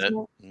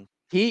motherfucker.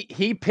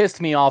 He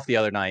pissed me off the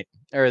other night,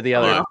 or the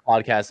other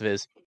podcast of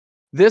his.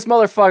 This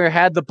motherfucker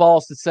had the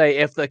balls to say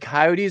if the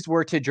Coyotes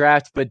were to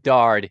draft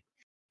Bedard,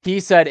 he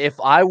said if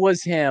I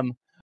was him,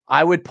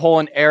 I would pull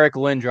an Eric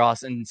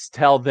Lindros and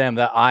tell them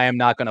that I am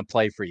not going to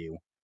play for you.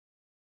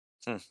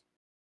 Like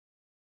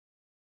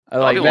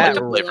people like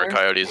to play for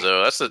Coyotes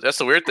though. That's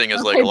the weird thing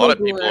is like a lot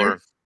of people are.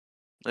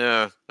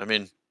 Yeah, I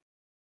mean,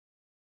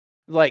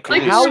 like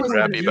how are you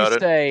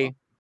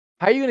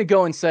going to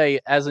go and say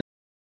as a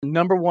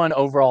number 1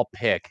 overall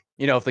pick?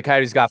 You know, if the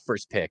Coyotes got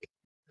first pick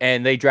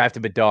and they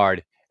drafted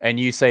Bedard. And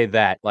you say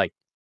that, like,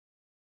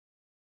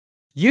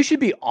 you should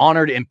be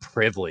honored and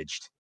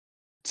privileged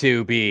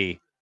to be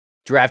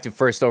drafted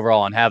first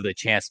overall and have the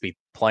chance to be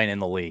playing in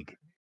the league.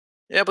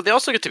 Yeah, but they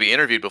also get to be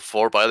interviewed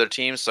before by other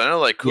teams. So I know,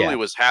 like, Cooley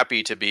was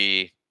happy to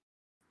be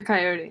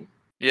Coyote.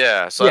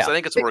 Yeah, so I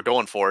think it's what we're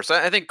going for. So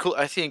I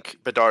think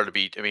Bedard to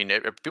be. I mean,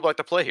 people like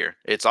to play here.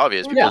 It's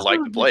obvious people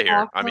like to play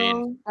here. I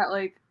mean, that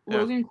like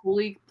Logan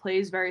Cooley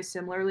plays very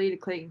similarly to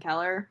Clayton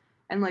Keller.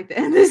 And like,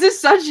 and this is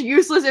such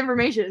useless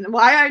information.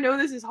 Why I know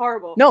this is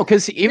horrible. No,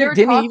 because didn't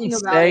he even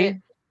say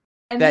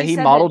that he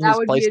modeled his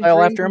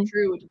playstyle after him?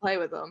 True to play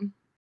with him.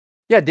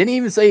 Yeah, didn't he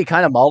even say he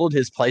kind of modeled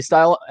his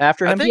playstyle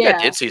after him? I think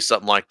I did see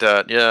something like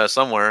that. Yeah,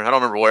 somewhere. I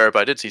don't remember where, but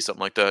I did see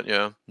something like that.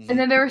 Yeah. And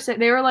then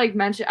they were like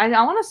mentioned. I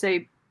want to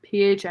say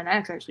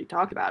PHNX actually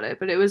talked about it,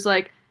 but it was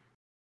like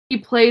he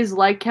plays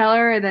like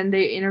Keller, and then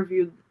they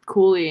interviewed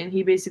Cooley, and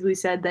he basically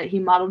said that he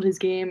modeled his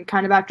game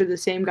kind of after the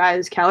same guy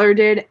as Keller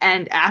did,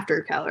 and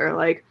after Keller,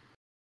 like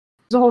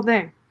it's a whole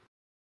thing.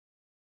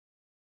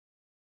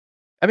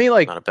 I mean,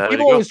 like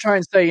people always try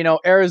and say,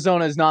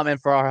 Arizona is not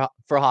meant for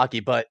hockey,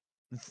 but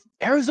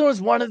Arizona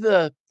is one of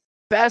the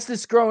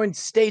fastest growing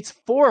states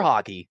for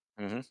hockey.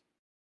 Mm-hmm.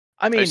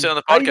 I mean, I say on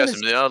the podcast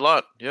a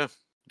lot. Yeah,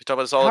 we talk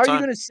about this all the time. How are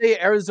you going to say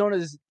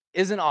Arizona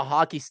isn't a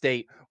hockey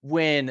state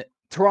when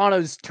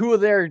Toronto's 2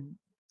 of their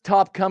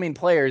top coming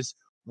players,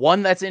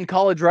 one that's in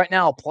college right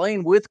now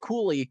playing with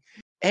Cooley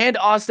and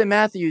Austin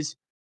Matthews,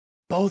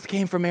 both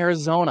came from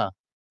Arizona,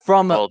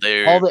 from all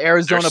the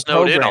Arizona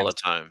snowed programs. In all the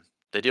time.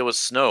 They deal with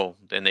snow,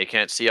 and they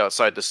can't see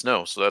outside the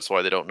snow, so that's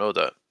why they don't know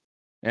that.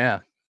 Yeah,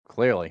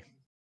 clearly.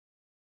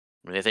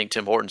 I mean, they think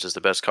Tim Hortons is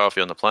the best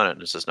coffee on the planet,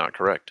 and this is not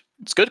correct.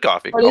 It's good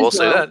coffee. What I is will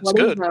say though? that. It's What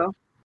is good. though?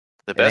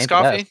 The It best ain't the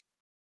coffee? best.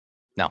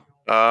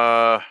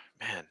 No.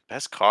 Man,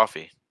 best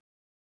coffee.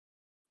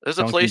 There's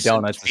a Dunkin' place in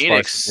Donuts is far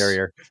Phoenix.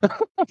 superior.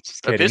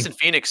 Just A place kidding. in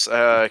Phoenix.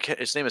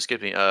 His name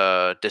escaped me.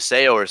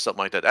 Deseo or something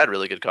like that. That had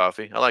really good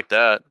coffee. I like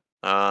that.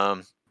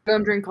 I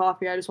don't drink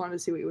coffee. I just wanted to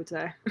see what you would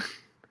say.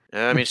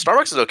 Yeah, I mean,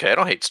 Starbucks is okay. I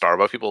don't hate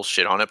Starbucks. People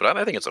shit on it, but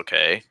I think it's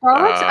okay.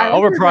 Starbucks, I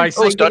like Overpriced.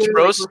 Oh, it's Dutch regular,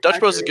 Bros. like, Dutch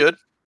Bros is refreshers. good.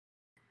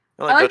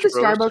 I I like like Dutch the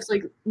Bros. Starbucks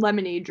like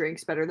lemonade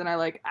drinks better than I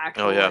like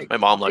actual. Oh yeah, like, my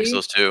mom likes coffee.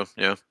 those too.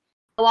 Yeah.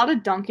 A lot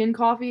of Dunkin'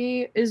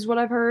 coffee is what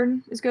I've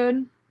heard is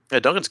good. Yeah,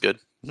 Dunkin's good.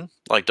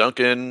 Like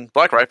Dunkin'.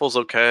 Black Rifle's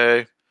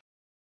okay.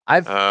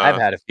 I've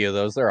had a few of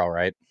those. They're all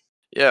right.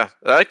 Yeah,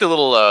 I like the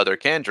little their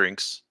canned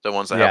drinks. The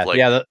ones that have like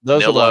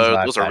those are the ones vanilla. that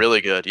I've Those are had. really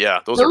good.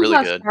 Yeah, those are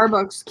really good.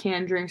 Starbucks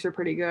canned drinks are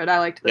pretty good. I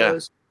liked Yeah.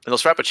 those. And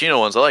those Frappuccino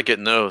ones, I like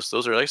getting those.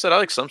 Those are, like I said, I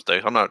like some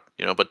steak. I'm not,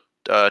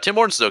 but Tim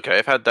Hortons is okay.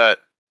 I've had that.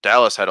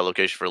 Dallas had a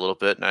location for a little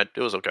bit, and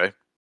it was okay.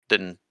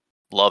 Didn't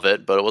love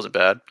it, but it wasn't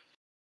bad.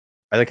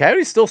 Are the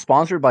Coyotes still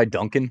sponsored by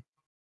Dunkin'?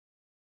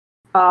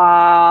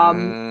 I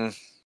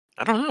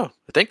don't know.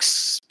 I think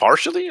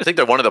partially. I think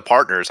they're one of the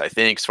partners. I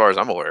think, as far as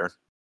I'm aware.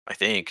 I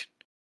think.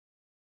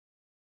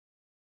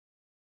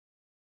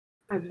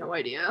 I have no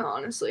idea,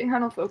 honestly. I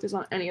don't focus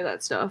on any of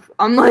that stuff.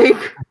 I'm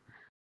like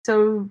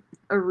so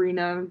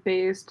arena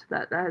based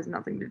that has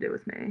nothing to do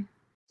with me.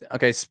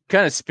 Okay,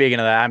 kind of speaking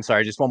of that, I'm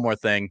sorry, just one more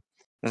thing.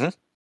 Mm-hmm.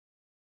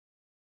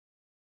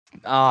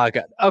 Oh,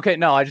 God. Okay,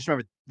 no, I just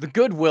remembered the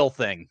Goodwill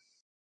thing.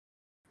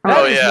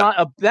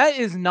 That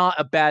is not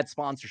a bad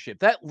sponsorship.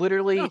 That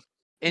literally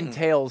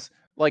entails,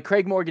 like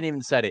Craig Morgan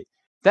even said it,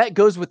 that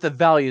goes with the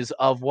values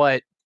of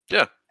what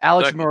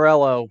Alex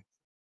Morello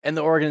and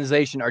the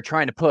organization are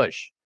trying to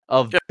push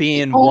of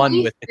being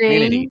one with the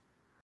community.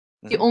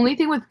 The only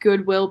thing with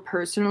Goodwill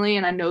personally,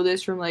 and I know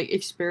this from like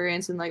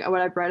experience and like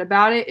what I've read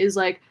about it, is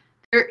like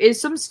there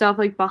is some stuff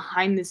like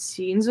behind the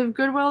scenes of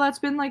Goodwill that's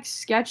been like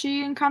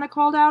sketchy and kind of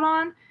called out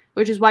on,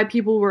 which is why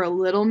people were a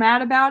little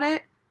mad about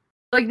it.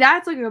 Like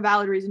that's like a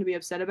valid reason to be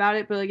upset about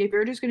it, but like if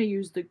you're just gonna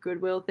use the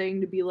Goodwill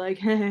thing to be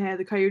like,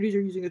 the Coyotes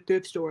are using a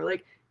thrift store,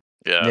 like,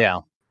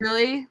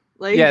 really,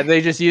 like, they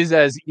just use it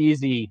as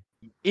easy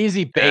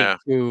bait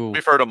to.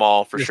 We've heard them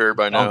all for sure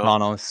by now.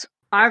 On us.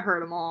 I've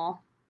heard them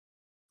all.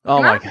 Oh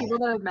my God! People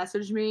that have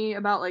messaged me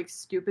about like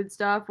stupid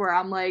stuff where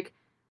I'm like,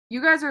 you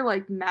guys are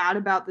like mad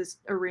about this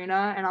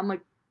arena, and I'm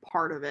like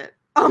part of it.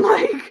 I'm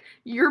like,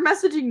 you're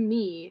messaging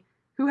me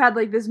who had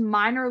like this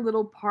minor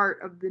little part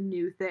of the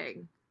new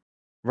thing.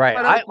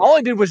 Right. All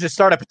I did was just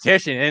start a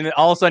petition, and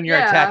all of a sudden you're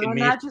attacking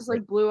me. And that just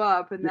like blew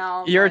up, and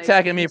now you're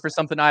attacking me for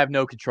something I have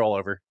no control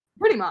over.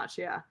 Pretty much,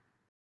 yeah.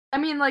 I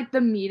mean, like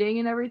the meeting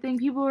and everything,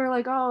 people were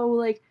like, "Oh,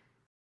 like."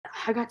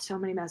 I got so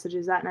many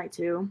messages that night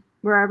too,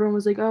 where everyone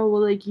was like, "Oh,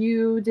 well, like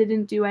you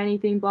didn't do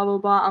anything, blah blah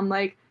blah." I'm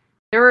like,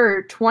 there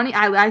were 20.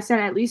 I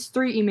sent at least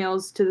 3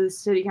 emails to the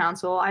city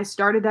council. I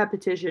started that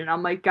petition.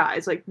 I'm like,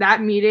 guys, like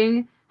that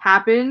meeting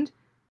happened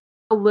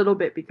a little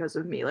bit because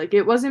of me. Like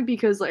it wasn't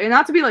because like, and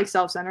not to be like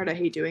self-centered, I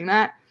hate doing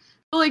that,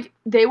 but like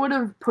they would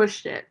have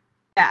pushed it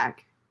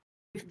back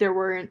if there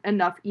weren't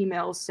enough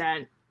emails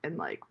sent and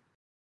like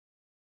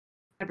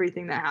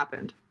everything that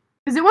happened,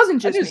 because it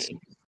wasn't just me.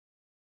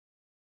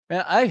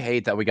 Man, I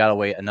hate that we gotta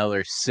wait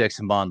another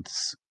 6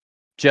 months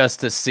just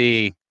to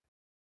see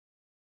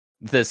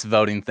this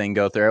voting thing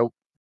go through.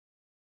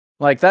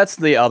 Like that's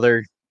the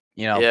other,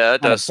 Yeah,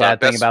 it does suck.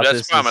 Thing about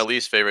that's probably my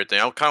least favorite thing.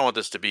 I kind of want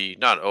this to be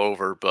not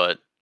over, but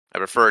I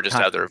prefer just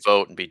to have their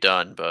vote and be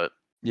done. But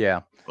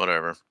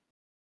whatever.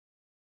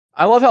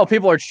 I love how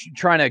people are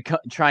trying to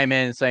chime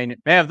in and saying,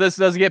 "Man, if this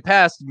doesn't get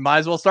passed, might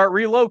as well start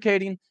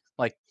relocating."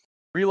 Like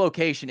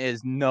relocation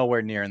is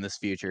nowhere near in this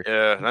future.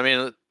 Yeah, I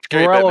mean,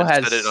 Gary Bettman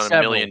said it on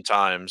a million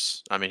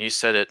times. I mean, he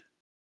said it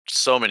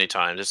so many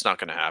times. It's not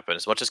going to happen.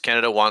 As much as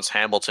Canada wants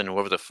Hamilton,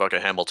 whoever the fuck a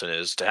Hamilton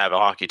is, to have a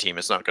hockey team,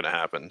 it's not going to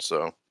happen.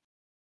 So,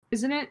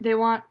 isn't it? They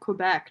want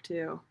Quebec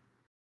too.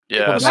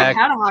 Yeah, Quebec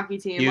had a hockey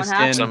team. Houston.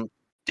 What happened?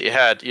 It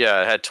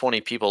had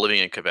 20 people living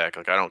in Quebec.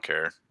 Like I don't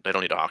care. They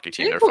don't need a hockey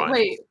team. They're fine.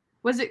 Wait,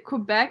 was it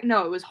Quebec?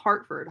 No, it was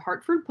Hartford.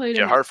 Hartford played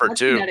in Hartford that's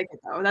too. Connecticut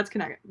though. That's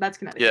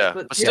Connecticut. Yeah,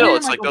 but still,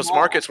 it's like those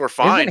markets were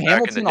fine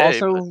back in the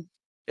day.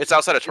 It's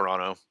outside of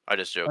Toronto. I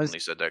just jokingly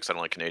said that because I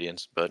don't like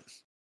Canadians, but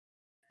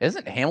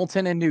isn't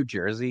Hamilton in New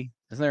Jersey?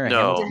 Isn't there a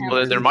Hamilton?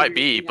 Well, there might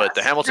be, but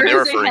the Hamilton they're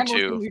referring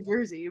to, New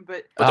Jersey,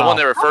 but the one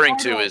they're referring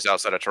to is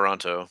outside of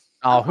Toronto.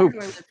 Oh, who?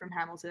 I live from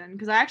Hamilton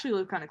because I actually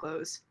live kind of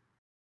close.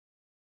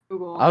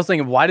 Google. I was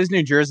thinking, why does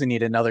New Jersey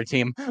need another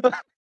team?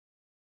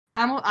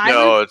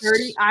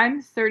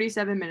 I'm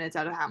 37 minutes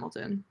out of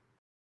Hamilton.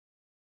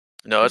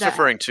 No, it's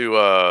referring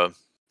to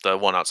the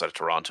one outside of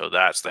Toronto.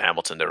 That's the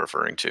Hamilton they're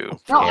referring to.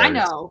 No, I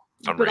know,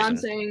 but I'm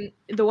saying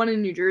the one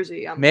in New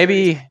Jersey.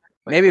 Maybe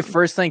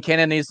first thing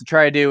Canada needs to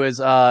try to do is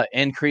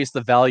increase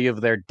the value of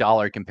their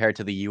dollar compared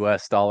to the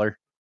U.S. dollar.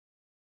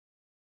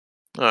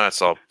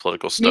 That's all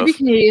political stuff. Maybe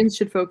Canadians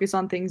should focus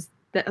on things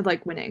that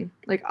like winning,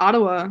 like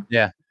Ottawa.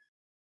 Yeah.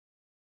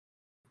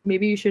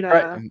 Maybe you should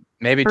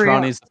Maybe hurry Toronto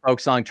up. needs to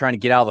focus on trying to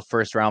get out of the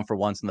first round for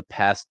once in the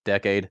past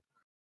decade.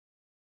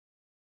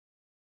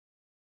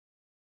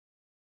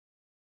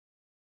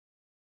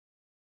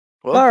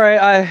 Well, all right,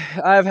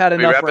 I've had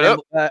enough wrap it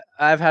up?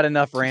 I've had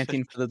enough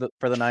ranting for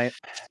the night.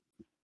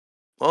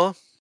 Well,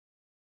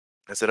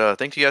 I said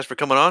thank you guys for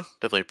coming on.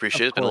 Definitely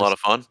appreciate it. It's been a lot of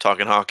fun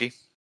talking hockey.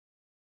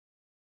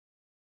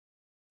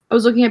 I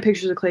was looking at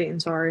pictures of Clayton.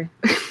 Sorry.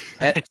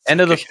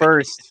 End of the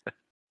first.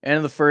 End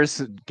of the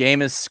first.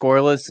 Game is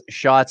scoreless.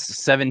 Shots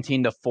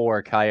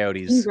 17-4.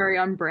 Coyotes. Very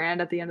on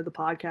brand at the end of the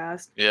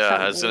podcast. Yeah,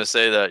 I was gonna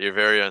say that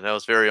that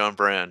was very on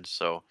brand.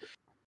 So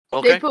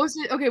They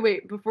posted. Okay,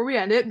 wait. Before we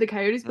end it, the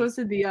Coyotes Mm-hmm.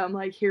 posted the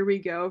like "Here we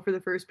go" for the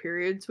first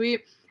period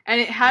tweet,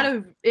 and it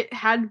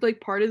had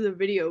like part of the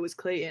video was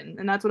Clayton,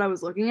 and that's what I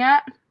was looking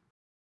at.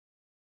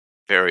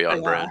 Very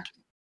on brand.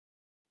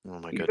 Oh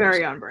my goodness.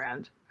 Very on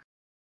brand.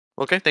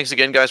 Okay, thanks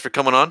again, guys, for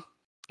coming on.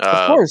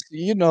 Of course,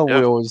 we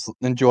always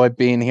enjoy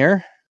being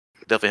here.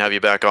 Definitely have you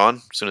back on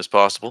as soon as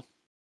possible.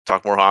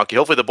 Talk more hockey.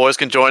 Hopefully, the boys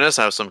can join us.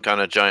 Have some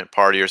kind of giant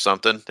party or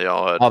something. They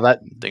all had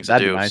things to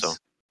do. Nice. So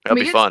that'll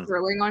be fun.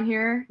 Sterling on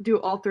here. Do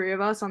all three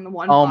of us on the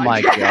one. Oh podcast.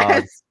 my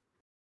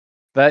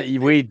god.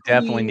 We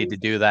definitely need to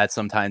do that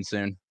sometime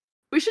soon.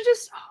 We should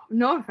just,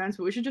 no offense,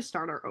 but we should just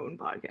start our own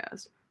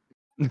podcast.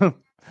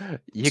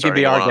 You can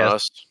be our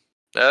guest.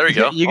 There we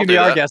go. You can be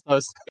our guest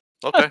host.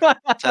 Okay.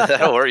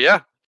 That'll work,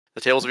 yeah.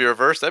 The tables will be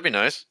reversed. That'd be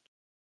nice.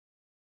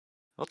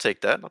 I'll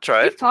take that. I'll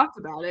try We've it. talked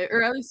about it,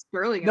 or at least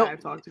Sterling and I have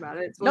talked about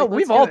it. So no,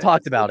 we've all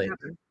talked about it.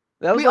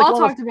 We all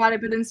talked about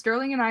it, but then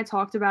Sterling and I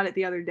talked about it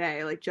the other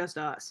day, like just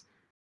us.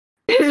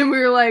 And we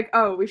were like,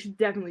 oh, we should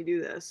definitely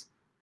do this.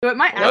 So it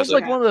might that was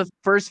like one of the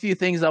first few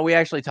things that we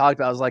actually talked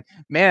about. I was like,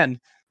 man,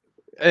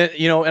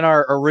 in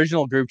our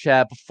original group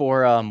chat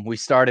before we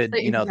started,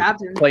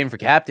 playing for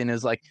captain,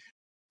 is like,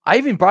 I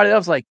even brought it up. I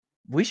was like,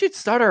 we should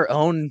start our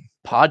own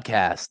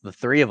podcast, the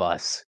three of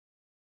us.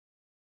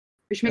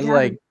 We should make it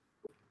happen.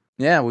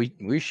 Yeah,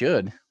 we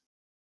should.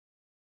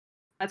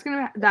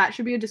 That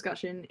should be a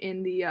discussion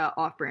in the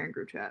off-brand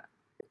group chat.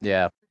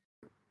 Yeah.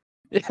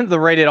 The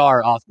rated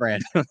R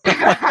off-brand.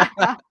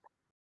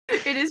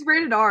 It is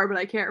rated R, but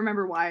I can't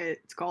remember why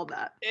it's called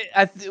that.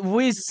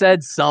 We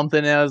said something,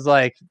 and it was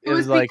like it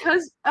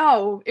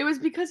was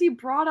because he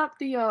brought up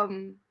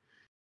the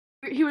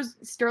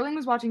Sterling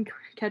was watching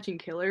Catching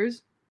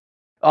Killers.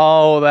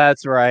 Oh,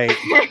 that's right.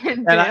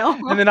 and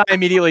then I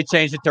immediately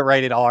changed it to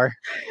rated R.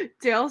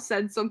 Dale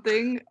said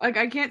something, like,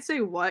 I can't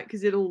say what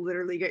because it'll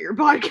literally get your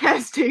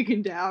podcast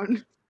taken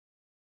down.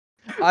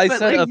 I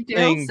said a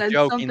thing said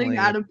jokingly. Something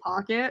out of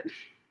pocket.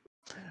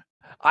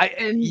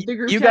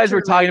 You guys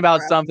were talking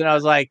about something. I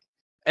was like,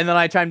 and then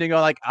I chimed in,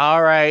 going like,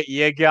 "All right,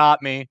 you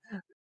got me,"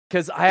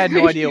 because I had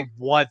no idea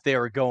what they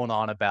were going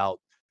on about.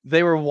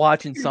 They were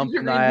watching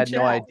something I had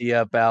no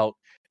idea about,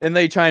 and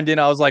they chimed in.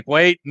 I was like,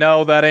 "Wait,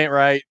 no, that ain't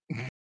right."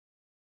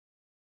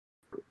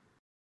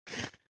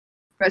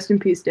 Rest in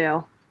peace,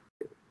 Dale.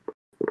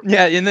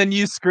 Yeah, and then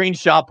you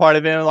screenshot part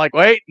of it and like,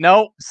 "Wait,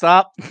 no,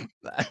 stop,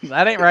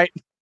 that ain't right."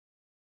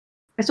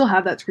 I still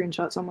have that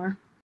screenshot somewhere.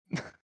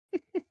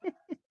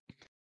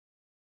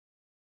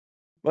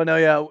 Well, no,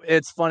 yeah,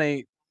 it's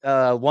funny.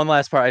 One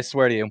last part, I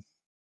swear to you.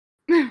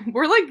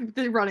 We're like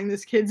running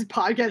this kid's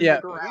podcast. Yeah,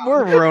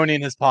 we're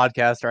ruining his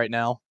podcast right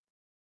now.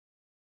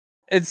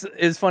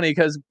 It's funny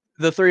because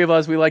the three of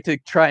us, we like to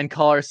try and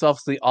call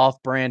ourselves the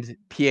off-brand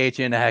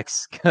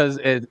PHNX because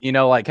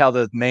like how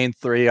the main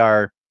three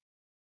are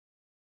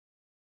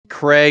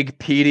Craig,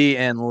 Petey,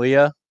 and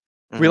Leah.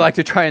 Mm-hmm. We like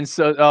to try and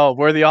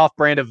we're the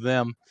off-brand of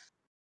them.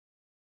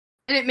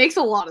 And it makes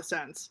a lot of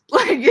sense.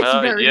 Like,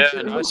 it's very yeah, true.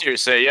 I see what you're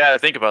saying. Yeah,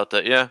 think about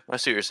that. Yeah, I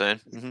see what you're saying.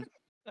 Mm-hmm.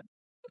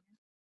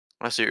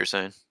 I see what you're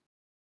saying.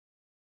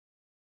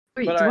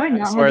 Wait, do I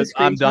not have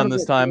I'm done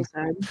this time.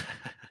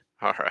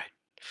 All right.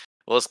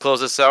 Well, let's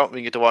close this out. We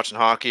can get to watching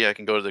hockey. I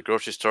can go to the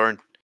grocery store and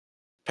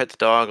pet the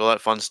dog, all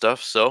that fun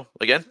stuff. So,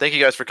 again, thank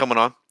you guys for coming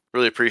on.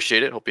 Really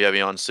appreciate it. Hope you have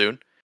you on soon.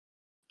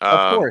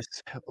 Of course.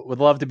 Would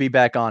love to be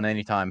back on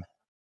anytime.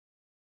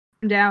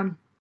 I'm down.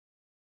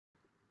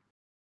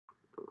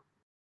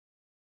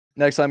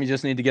 Next time, you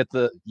just need to get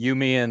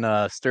me,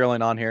 and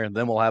Sterling on here, and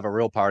then we'll have a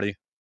real party.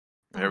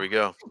 There we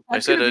go.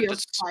 That's gonna be a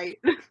fight.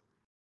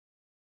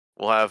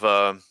 We'll have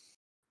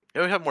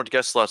we have more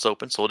guest slots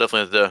open, so we'll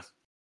definitely have to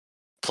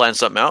plan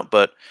something out.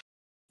 But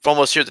from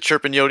us here at the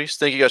Chirpin Yotes,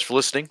 thank you guys for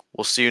listening.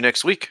 We'll see you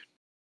next week.